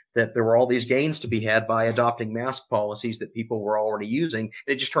claiming that there were all these gains to be had by adopting mask policies that people were already using.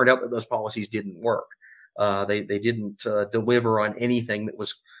 And it just turned out that those policies didn't work. They didn't deliver on anything that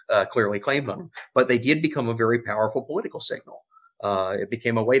was clearly claimed on them. But they did become a very powerful political signal. It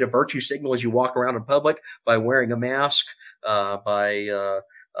became a way to virtue signal as you walk around in public by wearing a mask, by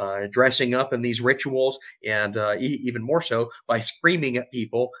dressing up in these rituals, and even more so by screaming at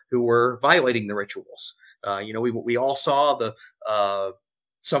people who were violating the rituals. We all saw the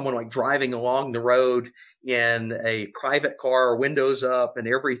someone like driving along the road in a private car, windows up and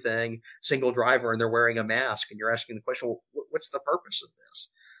everything, single driver, and they're wearing a mask. And you're asking the question, well, what's the purpose of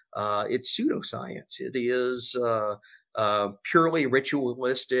this? It's pseudoscience. It is purely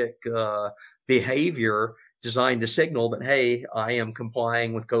ritualistic behavior designed to signal that, hey, I am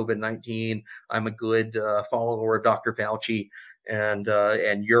complying with COVID-19. I'm a good follower of Dr. Fauci. And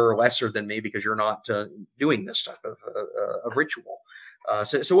you're lesser than me because you're not doing this type of ritual.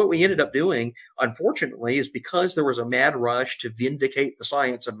 So what we ended up doing, unfortunately, is because there was a mad rush to vindicate the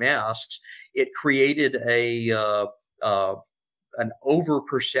science of masks, it created an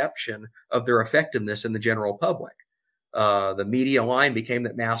over-perception of their effectiveness in the general public. The media line became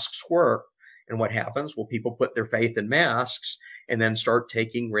that masks work. And what happens? Well, people put their faith in masks and then start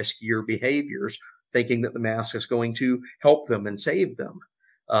taking riskier behaviors, thinking that the mask is going to help them and save them.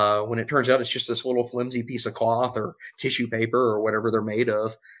 When it turns out it's just this little flimsy piece of cloth or tissue paper or whatever they're made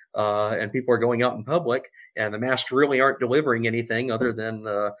of. And people are going out in public, and the masks really aren't delivering anything other than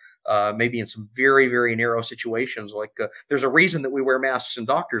maybe in some very, very narrow situations. Like there's a reason that we wear masks in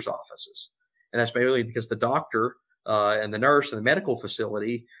doctors' offices. And that's mainly because the doctor and the nurse and the medical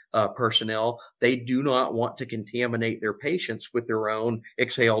facility personnel, they do not want to contaminate their patients with their own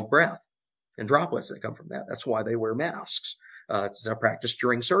exhaled breath and droplets that come from that. That's why they wear masks. It's a practice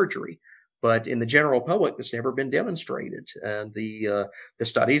during surgery. But in the general public, that's never been demonstrated. And the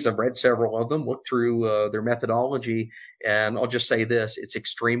studies, I've read several of them, looked through their methodology, and I'll just say this, it's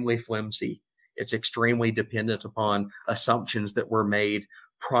extremely flimsy. It's extremely dependent upon assumptions that were made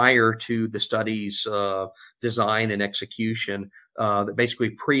prior to the study's design and execution that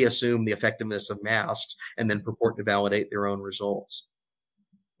basically pre-assume the effectiveness of masks and then purport to validate their own results.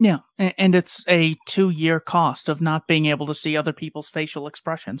 Yeah, and it's a 2-year cost of not being able to see other people's facial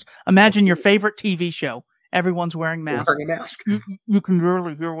expressions. Imagine your favorite TV show. Everyone's wearing masks. Wearing a mask. You can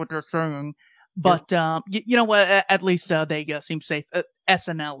barely hear what they're saying. But, you know what, at least they seem safe.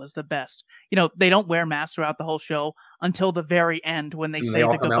 SNL is the best. They don't wear masks throughout the whole show until the very end when they say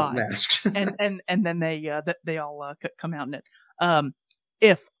the goodbye. and then they all come out in it.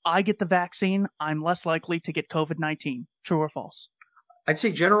 If I get the vaccine, I'm less likely to get COVID-19. True or false? I'd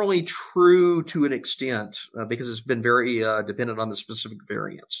say generally true to an extent because it's been very dependent on the specific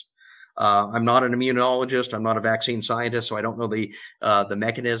variants. I'm not an immunologist. I'm not a vaccine scientist, so I don't know the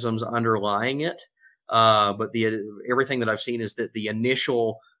mechanisms underlying it. But the everything that I've seen is that the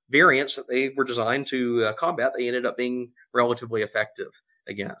initial variants that they were designed to combat, they ended up being relatively effective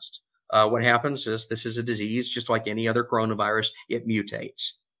against. What happens is this is a disease just like any other coronavirus. It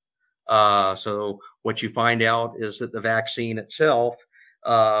mutates. So what you find out is that the vaccine itself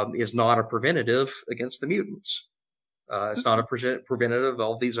is not a preventative against the mutants. It's not a preventative of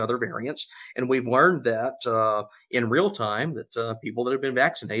all these other variants. And we've learned that in real time that people that have been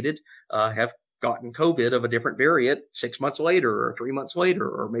vaccinated have gotten COVID of a different variant 6 months later or 3 months later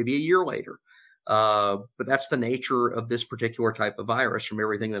or maybe a year later. But that's the nature of this particular type of virus from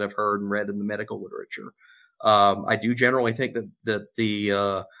everything that I've heard and read in the medical literature. I do generally think that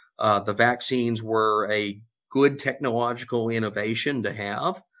the vaccines were a good technological innovation to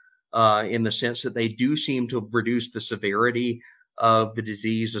have in the sense that they do seem to reduce the severity of the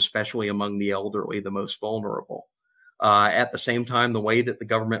disease, especially among the elderly, the most vulnerable. At the same time, the way that the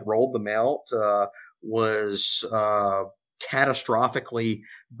government rolled them out was catastrophically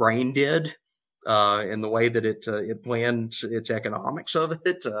brain dead in the way that it planned its economics of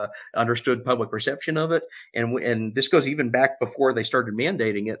it, understood public perception of it, and this goes even back before they started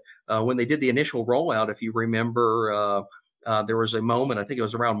mandating it. When they did the initial rollout, if you remember, there was a moment, I think it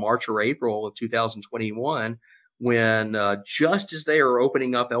was around March or April of 2021, when just as they are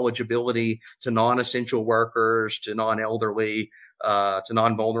opening up eligibility to non-essential workers, to non-elderly, to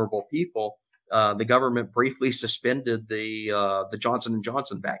non-vulnerable people, the government briefly suspended the Johnson and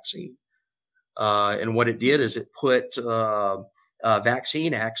Johnson vaccine. And what it did is it put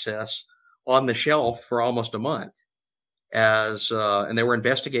vaccine access on the shelf for almost a month and they were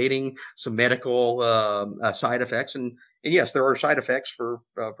investigating some medical side effects. And yes, there are side effects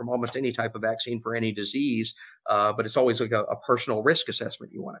from almost any type of vaccine for any disease, but it's always like a personal risk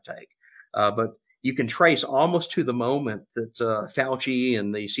assessment you want to take. But you can trace almost to the moment that Fauci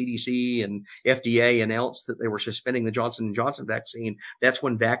and the CDC and FDA announced that they were suspending the Johnson & Johnson vaccine. That's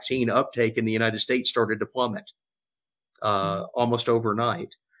when vaccine uptake in the United States started to plummet almost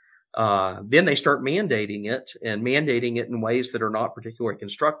overnight. Then they start mandating it and mandating it in ways that are not particularly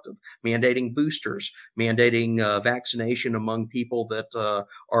constructive, mandating boosters, mandating vaccination among people that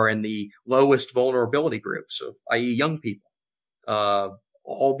are in the lowest vulnerability groups, so, i.e. young people.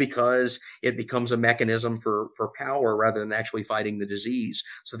 All because it becomes a mechanism for power rather than actually fighting the disease.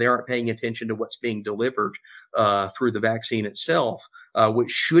 So they aren't paying attention to what's being delivered through the vaccine itself, which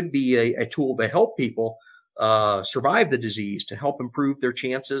should be a tool to help people survive the disease, to help improve their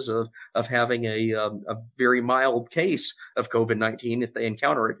chances of having a very mild case of COVID-19 if they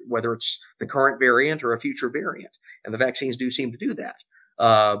encounter it, whether it's the current variant or a future variant. And the vaccines do seem to do that.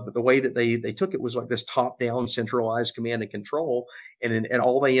 But the way that they took it was like this top-down centralized command and control, and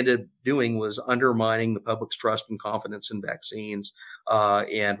all they ended up doing was undermining the public's trust and confidence in vaccines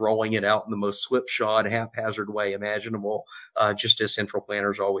and rolling it out in the most slipshod, haphazard way imaginable, just as central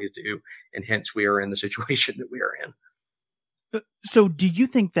planners always do, and hence we are in the situation that we are in. So do you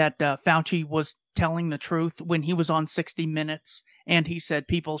think that Fauci was telling the truth when he was on 60 Minutes and he said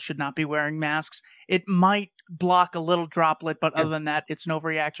people should not be wearing masks? It might block a little droplet, but other than that, it's no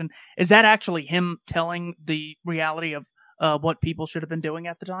overreaction. Is that actually him telling the reality of what people should have been doing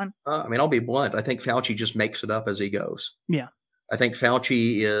at the time? I mean, I'll be blunt. I think Fauci just makes it up as he goes. Yeah. I think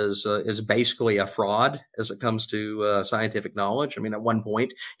Fauci is basically a fraud as it comes to scientific knowledge. I mean, at one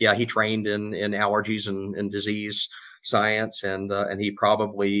point, yeah, he trained in allergies and disease science, and he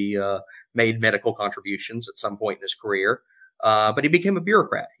probably made medical contributions at some point in his career. But he became a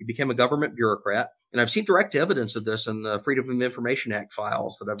bureaucrat. He became a government bureaucrat, and I've seen direct evidence of this in the Freedom of Information Act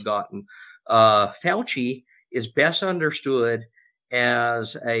files that I've gotten. Fauci is best understood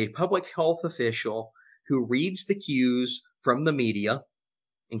as a public health official who reads the cues from the media,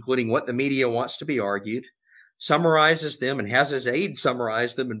 including what the media wants to be argued, summarizes them and has his aides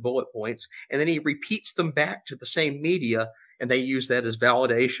summarize them in bullet points, and then he repeats them back to the same media, and they use that as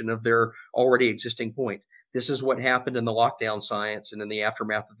validation of their already existing point. This is what happened in the lockdown science and in the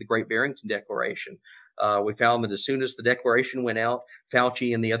aftermath of the Great Barrington Declaration. We found that as soon as the declaration went out,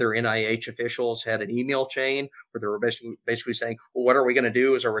 Fauci and the other NIH officials had an email chain where they were basically saying, well, what are we going to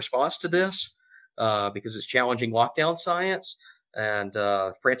do as a response to this? Because it's challenging lockdown science. And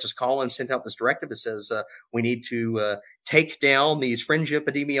Francis Collins sent out this directive that says we need to take down these fringe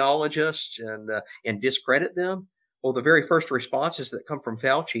epidemiologists and discredit them. Well, the very first responses that come from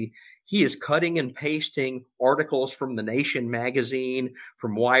Fauci, he is cutting and pasting articles from The Nation magazine,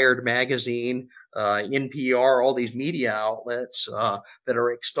 from Wired magazine, NPR, all these media outlets that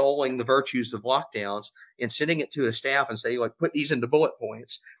are extolling the virtues of lockdowns and sending it to his staff and say, like, put these into bullet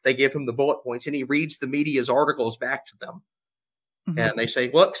points. They give him the bullet points and he reads the media's articles back to them. Mm-hmm. And they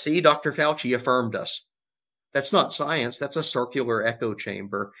say, look, see, Dr. Fauci affirmed us. That's not science. That's a circular echo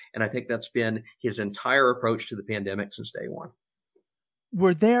chamber. And I think that's been his entire approach to the pandemic since day one.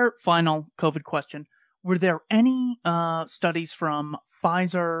 Were there, final COVID question, were there any studies from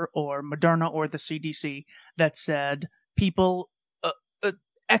Pfizer or Moderna or the CDC that said people,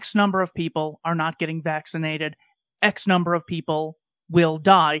 X number of people are not getting vaccinated, X number of people will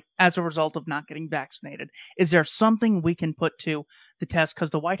die as a result of not getting vaccinated? Is there something we can put to the test?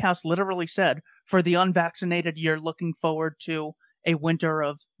 Because the White House literally said, for the unvaccinated, you're looking forward to a winter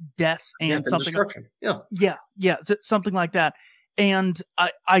of death and something. Destruction. Yeah, something like that. And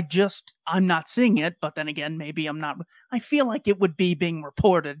I'm not seeing it, but then again, maybe I'm not. I feel like it would be being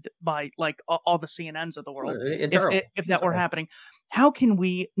reported by like all the CNNs of the world if that were happening. How can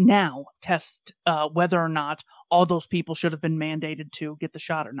we now test whether or not all those people should have been mandated to get the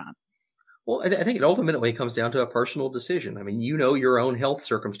shot or not? Well, I think it ultimately comes down to a personal decision. I mean, you know your own health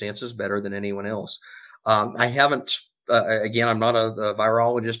circumstances better than anyone else. I haven't, again, I'm not a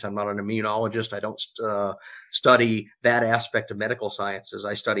virologist. I'm not an immunologist. I don't study that aspect of medical sciences.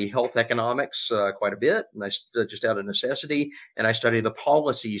 I study health economics quite a bit, and I just out of necessity, and I study the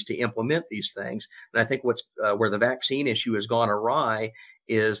policies to implement these things. And I think what's where the vaccine issue has gone awry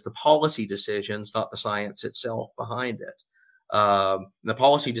is the policy decisions, not the science itself behind it. The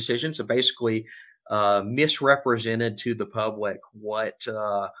policy decisions have basically misrepresented to the public what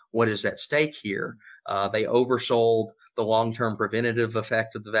is at stake here. They oversold the long-term preventative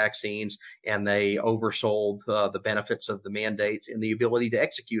effect of the vaccines, and they oversold the benefits of the mandates and the ability to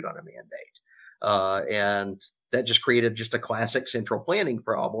execute on a mandate. And that just created just a classic central planning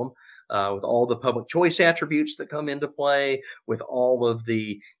problem with all the public choice attributes that come into play, with all of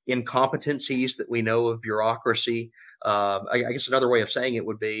the incompetencies that we know of bureaucracy. I guess another way of saying it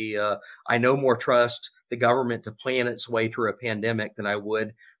would be, I no more trust the government to plan its way through a pandemic than I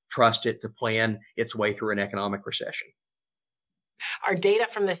would trust it to plan its way through an economic recession. Our data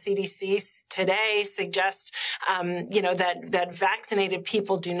from the CDC today suggests, that vaccinated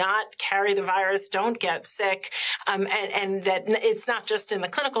people do not carry the virus, don't get sick, and that it's not just in the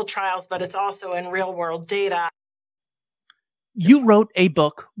clinical trials, but it's also in real world data. You wrote a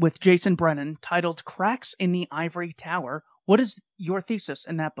book with Jason Brennan titled Cracks in the Ivory Tower. What is your thesis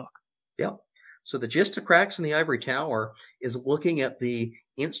in that book? Yeah. So the gist of Cracks in the Ivory Tower is looking at the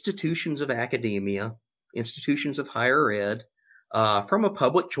institutions of academia, institutions of higher ed, from a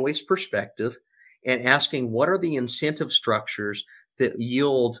public choice perspective, and asking what are the incentive structures that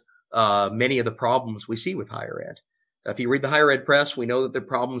yield many of the problems we see with higher ed. If you read the higher ed press, we know that the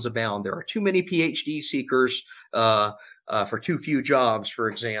problems abound. There are too many Ph.D. seekers for too few jobs, for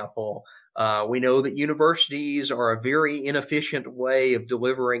example. We know that universities are a very inefficient way of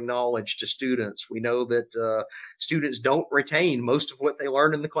delivering knowledge to students. We know that students don't retain most of what they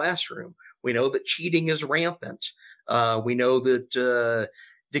learn in the classroom. We know that cheating is rampant. We know that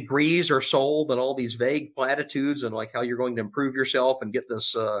degrees are sold and all these vague platitudes and like how you're going to improve yourself and get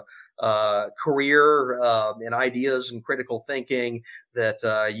this career and ideas and critical thinking that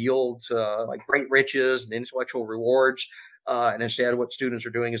yields like great riches and intellectual rewards. And instead, what students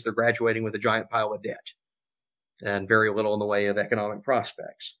are doing is they're graduating with a giant pile of debt and very little in the way of economic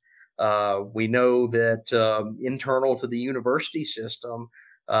prospects. We know that internal to the university system,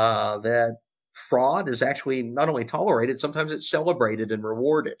 that fraud is actually not only tolerated, sometimes it's celebrated and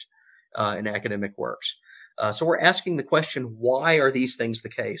rewarded in academic works. So we're asking the question, why are these things the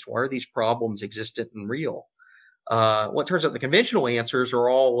case? Why are these problems existent and real? Well, it turns out the conventional answers are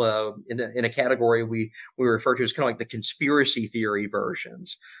all in a category we refer to as kind of like the conspiracy theory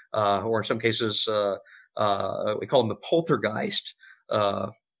versions, or in some cases we call them the poltergeist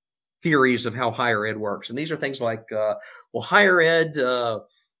theories of how higher ed works. And these are things like, higher ed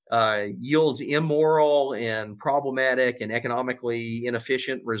yields immoral and problematic and economically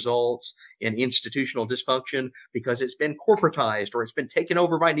inefficient results in institutional dysfunction because it's been corporatized or it's been taken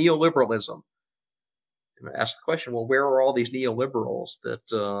over by neoliberalism. Ask the question, well, where are all these neoliberals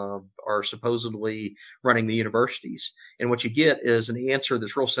that are supposedly running the universities? And what you get is an answer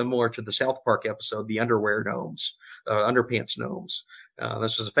that's real similar to the South Park episode, the underwear gnomes, underpants gnomes.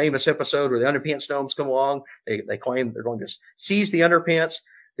 This is a famous episode where the underpants gnomes come along. They claim they're going to seize the underpants.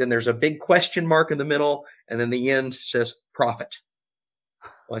 Then there's a big question mark in the middle. And then the end says profit.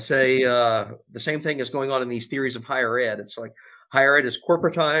 Well, I say the same thing is going on in these theories of higher ed. It's like higher ed is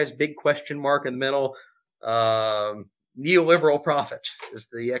corporatized, big question mark in the middle. Neoliberal profit is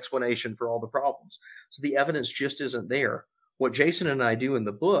the explanation for all the problems. So the evidence just isn't there. What Jason and I do in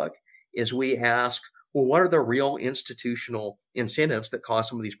the book is we ask, well, what are the real institutional incentives that cause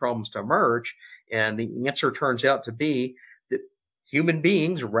some of these problems to emerge? And the answer turns out to be that human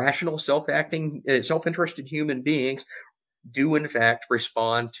beings, rational, self-acting, self-interested human beings, do in fact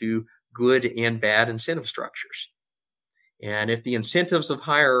respond to good and bad incentive structures. And if the incentives of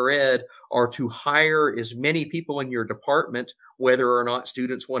higher ed are to hire as many people in your department, whether or not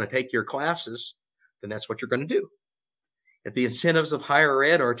students want to take your classes, then that's what you're going to do. If the incentives of higher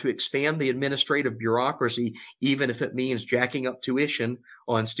ed are to expand the administrative bureaucracy, even if it means jacking up tuition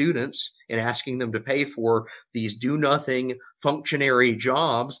on students and asking them to pay for these do-nothing functionary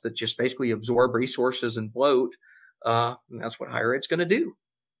jobs that just basically absorb resources and bloat, that's what higher ed's going to do.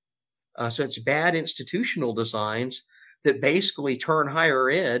 So it's bad institutional designs that basically turn higher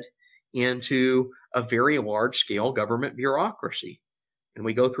ed into a very large-scale government bureaucracy. And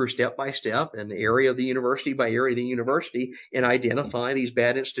we go through step by step and area of the university by area of the university and identify these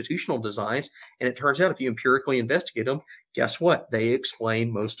bad institutional designs. And it turns out if you empirically investigate them, guess what? They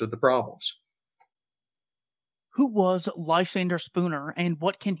explain most of the problems. Who was Lysander Spooner, and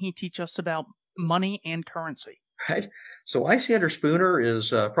what can he teach us about money and currency? Right? So Lysander Spooner is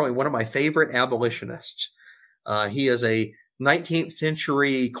probably one of my favorite abolitionists. He is a 19th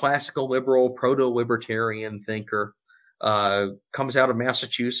century classical liberal, proto-libertarian thinker. Comes out of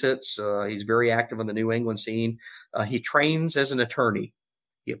Massachusetts. He's very active on the New England scene. He trains as an attorney.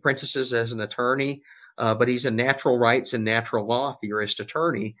 He apprentices as an attorney, but he's a natural rights and natural law theorist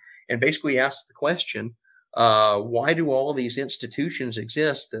attorney, and basically asks the question, why do all of these institutions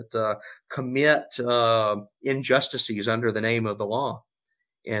exist that commit injustices under the name of the law?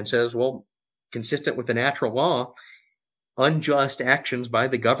 And says, well, consistent with the natural law, unjust actions by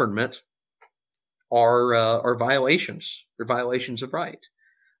the government are violations. They're violations of right.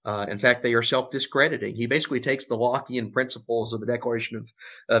 In fact, they are self-discrediting. He basically takes the Lockean principles of the Declaration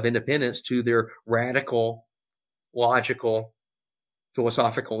of Independence to their radical, logical,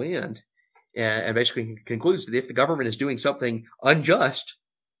 philosophical end, and basically concludes that if the government is doing something unjust,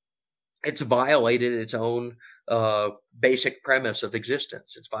 it's violated its own basic premise of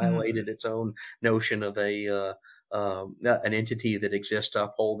existence. It's violated its own notion of an entity that exists to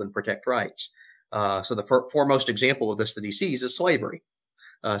uphold and protect rights. So the foremost example of this that he sees is slavery.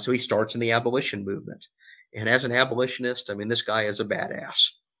 So he starts in the abolition movement. And as an abolitionist, I mean, this guy is a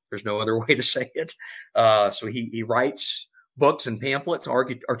badass. There's no other way to say it. So he writes books and pamphlets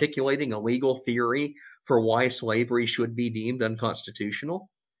articulating a legal theory for why slavery should be deemed unconstitutional.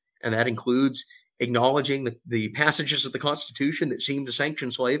 And that includes acknowledging the passages of the Constitution that seem to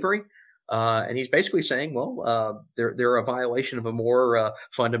sanction slavery. And he's basically saying, well, they're a violation of a more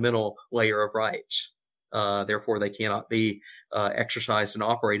fundamental layer of rights. Therefore, they cannot be exercised and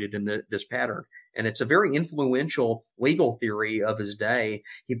operated in this pattern. And it's a very influential legal theory of his day.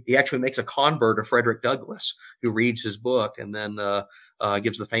 He actually makes a convert of Frederick Douglass, who reads his book and then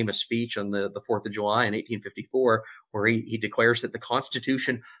gives the famous speech on the 4th of July in 1854, where he declares that the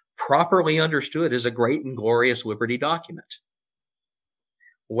Constitution, properly understood, is a great and glorious liberty document.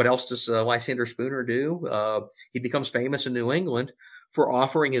 What else does Lysander Spooner do? He becomes famous in New England for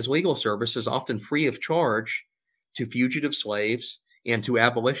offering his legal services, often free of charge, to fugitive slaves and to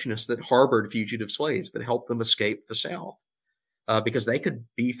abolitionists that harbored fugitive slaves, that helped them escape the South, because they could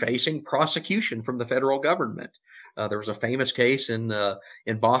be facing prosecution from the federal government. There was a famous case in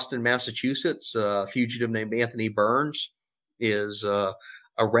Boston, Massachusetts. A fugitive named Anthony Burns is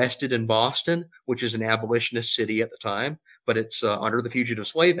arrested in Boston, which is an abolitionist city at the time, but it's under the Fugitive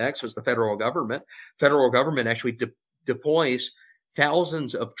Slave Act, so it's the federal government. Federal government actually deploys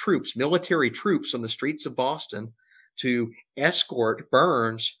thousands of troops, military troops, on the streets of Boston to escort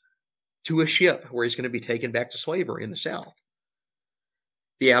Burns to a ship where he's going to be taken back to slavery in the South.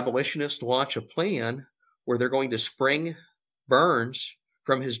 The abolitionists launch a plan where they're going to spring Burns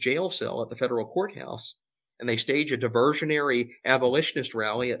from his jail cell at the federal courthouse, and they stage a diversionary abolitionist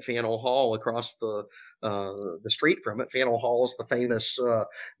rally at Faneuil Hall across the street from it. Faneuil Hall is the famous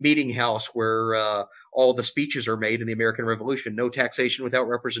meeting house where all the speeches are made in the American Revolution. No taxation without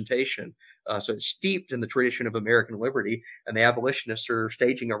representation. So it's steeped in the tradition of American liberty, and the abolitionists are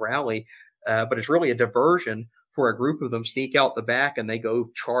staging a rally, but it's really a diversion for a group of them sneak out the back, and they go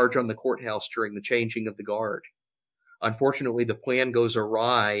charge on the courthouse during the changing of the guard. Unfortunately, the plan goes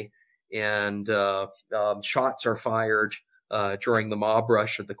awry, and shots are fired during the mob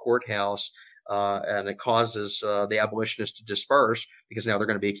rush of the courthouse. and it causes the abolitionists to disperse because now they're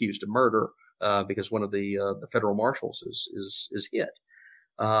going to be accused of murder because one of the federal marshals is hit.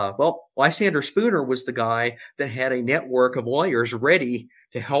 Well, Lysander Spooner was the guy that had a network of lawyers ready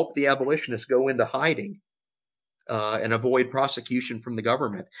to help the abolitionists go into hiding and avoid prosecution from the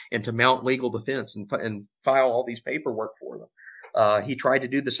government and to mount legal defense and file all these paperwork for them. He tried to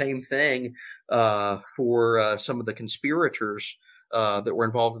do the same thing for some of the conspirators that were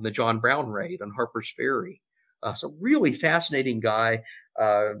involved in the John Brown raid on Harper's Ferry. So really fascinating guy,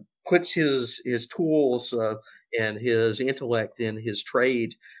 puts his tools and his intellect in his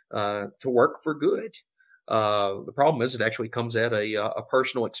trade to work for good. The problem is it actually comes at a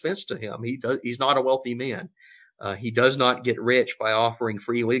personal expense to him. He's not a wealthy man. He does not get rich by offering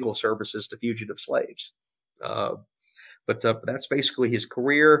free legal services to fugitive slaves. But that's basically his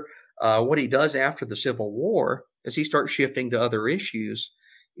career. What he does after the Civil War is he starts shifting to other issues.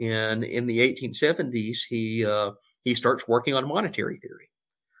 And in the 1870s, he starts working on monetary theory,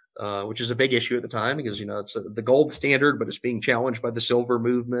 which is a big issue at the time because, it's the gold standard, but it's being challenged by the silver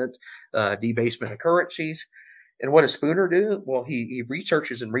movement, debasement of currencies. And what does Spooner do? Well, he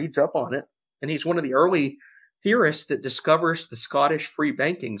researches and reads up on it. And he's one of the early theorists that discovers the Scottish free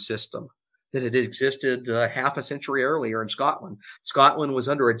banking system that had existed half a century earlier in Scotland. Scotland was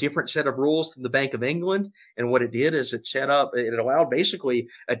under a different set of rules than the Bank of England. And what it did is it allowed basically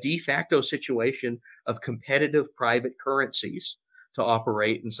a de facto situation of competitive private currencies to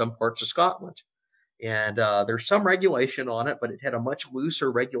operate in some parts of Scotland. And there's some regulation on it, but it had a much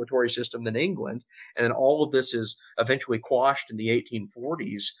looser regulatory system than England. And then all of this is eventually quashed in the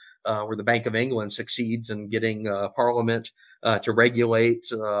 1840s, where the Bank of England succeeds in getting Parliament to regulate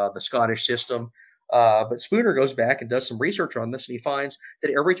the Scottish system. But Spooner goes back and does some research on this, and he finds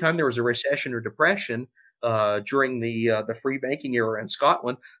that every time there was a recession or depression during the free banking era in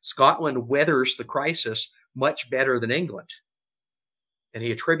Scotland, Scotland weathers the crisis much better than England. And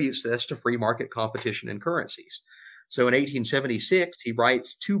he attributes this to free market competition in currencies. So in 1876, he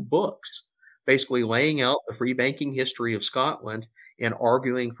writes 2 books, basically laying out the free banking history of Scotland and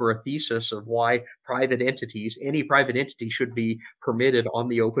arguing for a thesis of why any private entity should be permitted on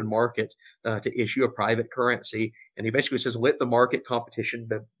the open market to issue a private currency. And he basically says, let the market competition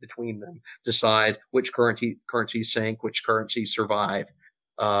between them decide which currencies sink, which currencies survive.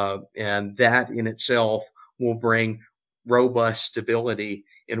 And that in itself will bring robust stability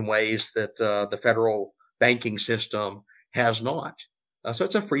in ways that the federal banking system has not. So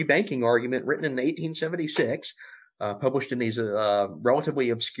it's a free banking argument written in 1876, published in these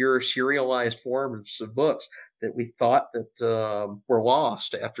relatively obscure serialized forms of books that we thought that were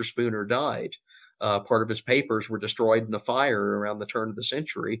lost after Spooner died. Part of his papers were destroyed in a fire around the turn of the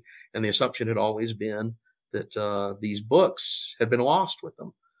century, and the assumption had always been that these books had been lost with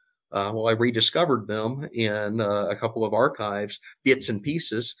them. Well, I rediscovered them in a couple of archives, bits and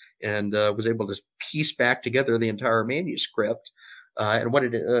pieces, and was able to piece back together the entire manuscript. And what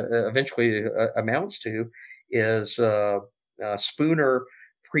it eventually amounts to is Spooner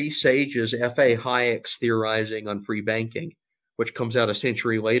presages F.A. Hayek's theorizing on free banking, which comes out a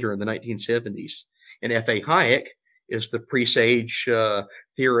century later in the 1970s. And F.A. Hayek is the presage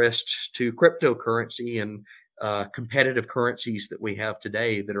theorist to cryptocurrency and competitive currencies that we have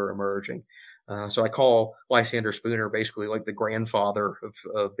today that are emerging. So I call Lysander Spooner basically like the grandfather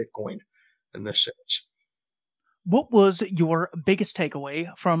of Bitcoin in this sense. What was your biggest takeaway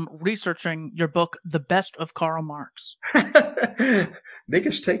from researching your book, The Best of Karl Marx?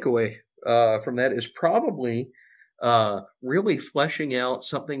 Biggest takeaway from that is probably really fleshing out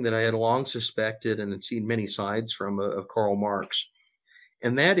something that I had long suspected and had seen many sides from of Karl Marx.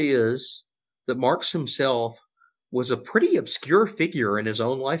 And that is that Marx himself was a pretty obscure figure in his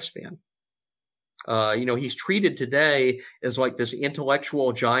own lifespan. He's treated today as like this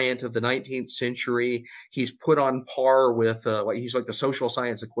intellectual giant of the 19th century. He's put on par with, he's like the social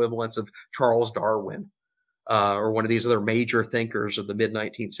science equivalents of Charles Darwin, or one of these other major thinkers of the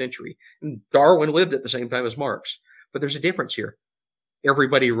mid-19th century. And Darwin lived at the same time as Marx. But there's a difference here.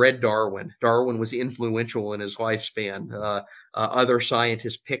 Everybody read Darwin. Darwin was influential in his lifespan. Other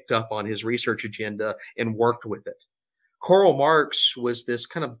scientists picked up on his research agenda and worked with it. Karl Marx was this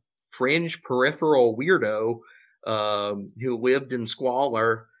kind of fringe peripheral weirdo who lived in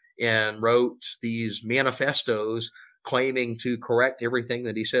squalor and wrote these manifestos claiming to correct everything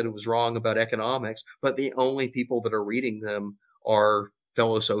that he said was wrong about economics, but the only people that are reading them are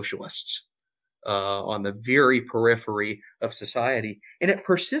fellow socialists on the very periphery of society. And it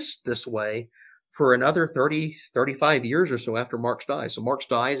persists this way for another 30, 35 years or so after Marx dies. So Marx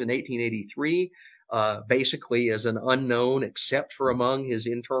dies in 1883. basically as an unknown except for among his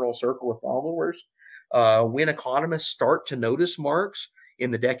internal circle of followers. When economists start to notice Marx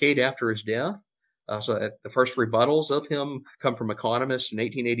in the decade after his death, the first rebuttals of him come from economists in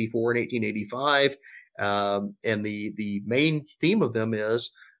 1884 and 1885. And the main theme of them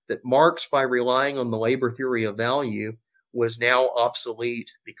is that Marx, by relying on the labor theory of value, was now obsolete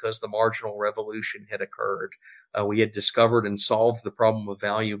because the marginal revolution had occurred. We had discovered and solved the problem of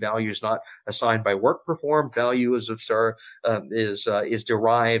value. Value is not assigned by work performed. Value is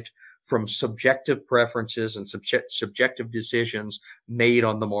derived from subjective preferences and subjective decisions made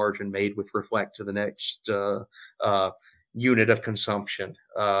on the margin, made with respect to the next unit of consumption.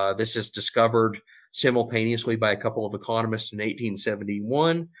 This is discovered simultaneously by a couple of economists in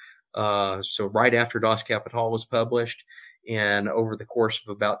 1871. So right after Das Kapital was published, and over the course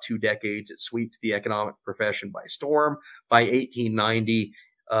of about 2 decades, it sweeps the economic profession by storm. By 1890,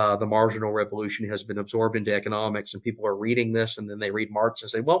 the marginal revolution has been absorbed into economics, and people are reading this, and then they read Marx and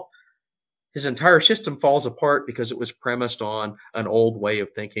say, well, his entire system falls apart because it was premised on an old way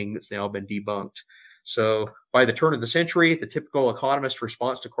of thinking that's now been debunked. So by the turn of the century, the typical economist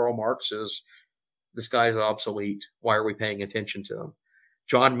response to Karl Marx is, this guy's obsolete. Why are we paying attention to him?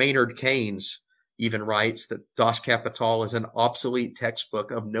 John Maynard Keynes even writes that Das Kapital is an obsolete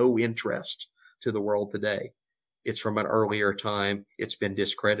textbook of no interest to the world today. It's from an earlier time. It's been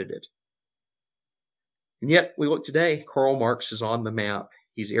discredited. And yet, we look today, Karl Marx is on the map.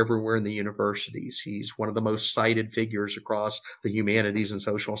 He's everywhere in the universities. He's one of the most cited figures across the humanities and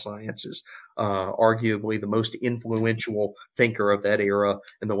social sciences, arguably the most influential thinker of that era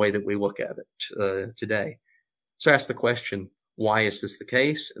in the way that we look at it today. So ask the question, why is this the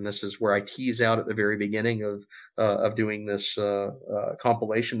case? And this is where I tease out at the very beginning of doing this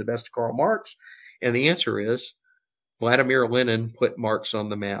compilation, The Best of Karl Marx. And the answer is, Vladimir Lenin put Marx on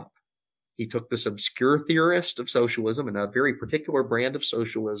the map. He took this obscure theorist of socialism and a very particular brand of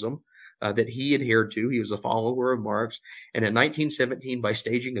socialism that he adhered to. He was a follower of Marx. And in 1917, by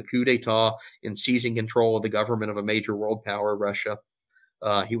staging a coup d'etat and seizing control of the government of a major world power, Russia,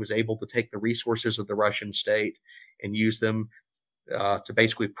 he was able to take the resources of the Russian state and use them to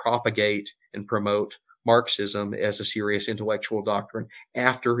basically propagate and promote Marxism as a serious intellectual doctrine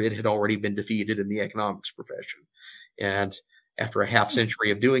after it had already been defeated in the economics profession. And after a half century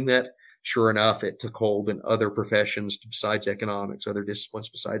of doing that, sure enough, it took hold in other professions besides economics, other disciplines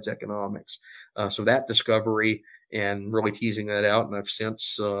besides economics. So that discovery and really teasing that out, and I've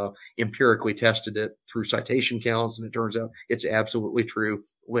since empirically tested it through citation counts, and it turns out it's absolutely true.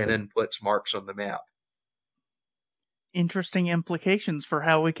 Lenin puts Marx on the map. Interesting implications for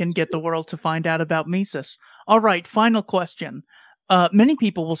how we can get the world to find out about Mises. All right, final question. Many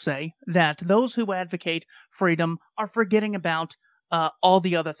people will say that those who advocate freedom are forgetting about all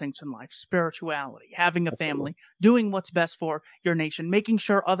the other things in life, spirituality, having a family, doing what's best for your nation, making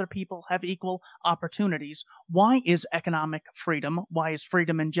sure other people have equal opportunities. Why is economic freedom, why is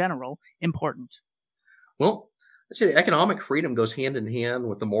freedom in general important? Well, I'd say economic freedom goes hand in hand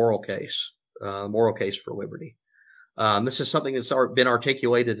with the moral case for liberty. This is something that's been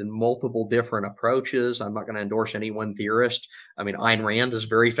articulated in multiple different approaches. I'm not going to endorse any one theorist. I mean, Ayn Rand is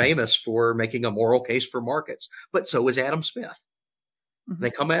very famous for making a moral case for markets, but so is Adam Smith. Mm-hmm.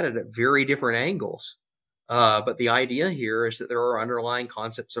 They come at it at very different angles. But the idea here is that there are underlying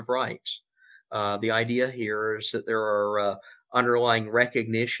concepts of rights. The idea here is that there are underlying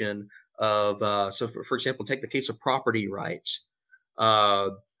recognition of, for example, take the case of property rights.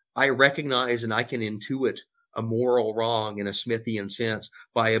 I recognize and I can intuit a moral wrong in a Smithian sense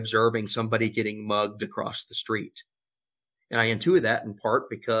by observing somebody getting mugged across the street. And I intuit that in part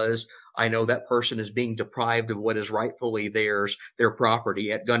because I know that person is being deprived of what is rightfully theirs, their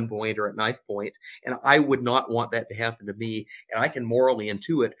property, at gunpoint or at knife point. And I would not want that to happen to me. And I can morally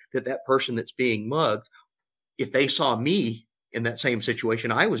intuit that that person that's being mugged, if they saw me in that same situation,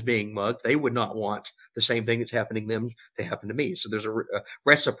 I was being mugged, they would not want the same thing that's happening to them to happen to me. So there's a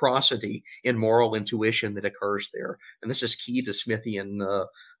reciprocity in moral intuition that occurs there. And this is key to Smithian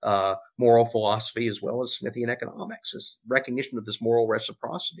moral philosophy as well as Smithian economics, is recognition of this moral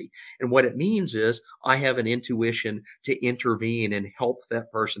reciprocity. And what it means is I have an intuition to intervene and help that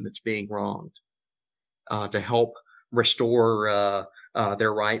person that's being wronged, to help restore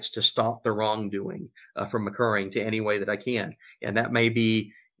their rights, to stop the wrongdoing from occurring to any way that I can. And that may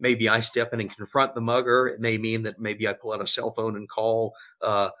be, maybe I step in and confront the mugger. It may mean that maybe I pull out a cell phone and call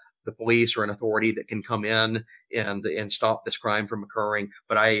the police or an authority that can come in and stop this crime from occurring.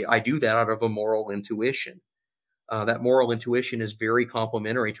 But I do that out of a moral intuition. That moral intuition is very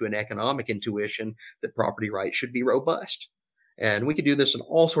complementary to an economic intuition that property rights should be robust. And we could do this in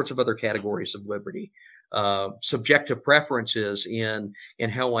all sorts of other categories of liberty. Subjective preferences in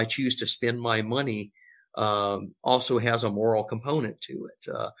how I choose to spend my money also has a moral component to it,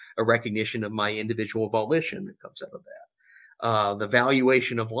 a recognition of my individual volition that comes out of that. The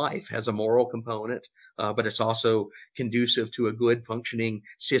valuation of life has a moral component, but it's also conducive to a good functioning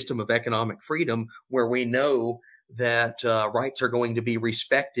system of economic freedom where we know that rights are going to be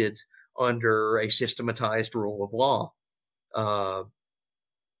respected under a systematized rule of law.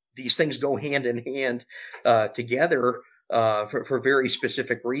 These things go hand in hand together for very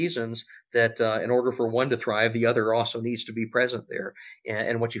specific reasons that in order for one to thrive, the other also needs to be present there.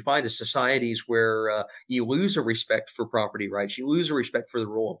 And what you find is societies where you lose a respect for property rights, you lose a respect for the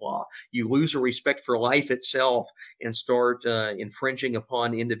rule of law, you lose a respect for life itself, and start infringing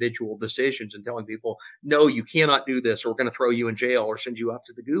upon individual decisions and telling people, no, you cannot do this, or we're going to throw you in jail or send you off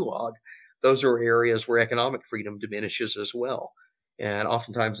to the gulag. Those are areas where economic freedom diminishes as well. And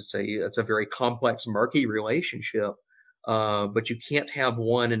oftentimes it's a very complex, murky relationship, but you can't have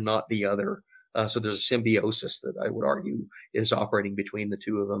one and not the other. So there's a symbiosis that I would argue is operating between the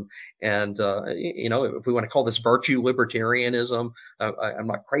two of them. And, if we want to call this virtue libertarianism, I'm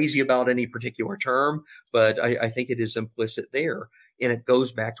not crazy about any particular term, but I think it is implicit there. And it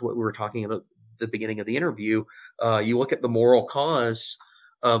goes back to what we were talking about at the beginning of the interview. You look at the moral cause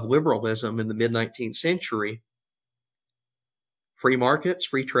of liberalism in the mid-19th century: free markets,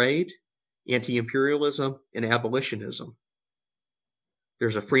 free trade, anti-imperialism, and abolitionism.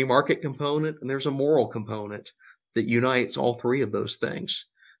 There's a free market component and there's a moral component that unites all three of those things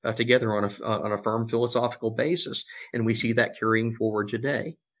together on a firm philosophical basis. And we see that carrying forward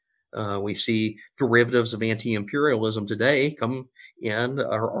today. We see derivatives of anti-imperialism today come in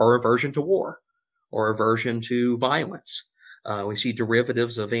our aversion to war or aversion to violence. We see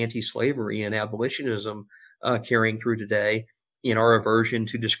derivatives of anti-slavery and abolitionism carrying through today in our aversion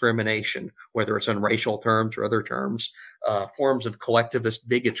to discrimination, whether it's on racial terms or other terms, forms of collectivist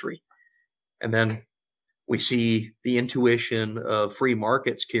bigotry. And then we see the intuition of free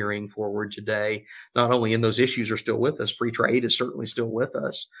markets carrying forward today. Not only in those issues are still with us, free trade is certainly still with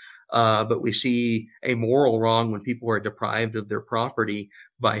us, but we see a moral wrong when people are deprived of their property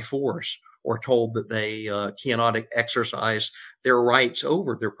by force or told that they cannot exercise their rights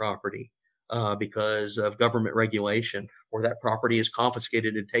over their property because of government regulation, or that property is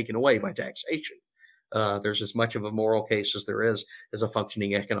confiscated and taken away by taxation. There's as much of a moral case as there is as a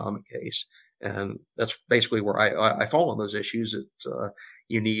functioning economic case. And that's basically where I fall on those issues.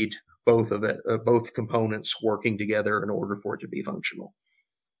 You need both of it, both components working together in order for it to be functional.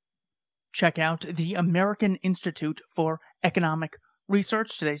 Check out the American Institute for Economic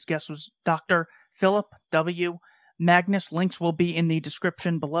Research. Today's guest was Dr. Phillip W. Magness. Links will be in the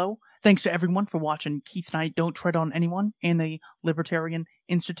description below. Thanks to everyone for watching Keith and I Don't Tread on Anyone and the Libertarian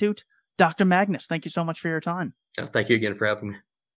Institute. Dr. Magness, thank you so much for your time. Thank you again for having me.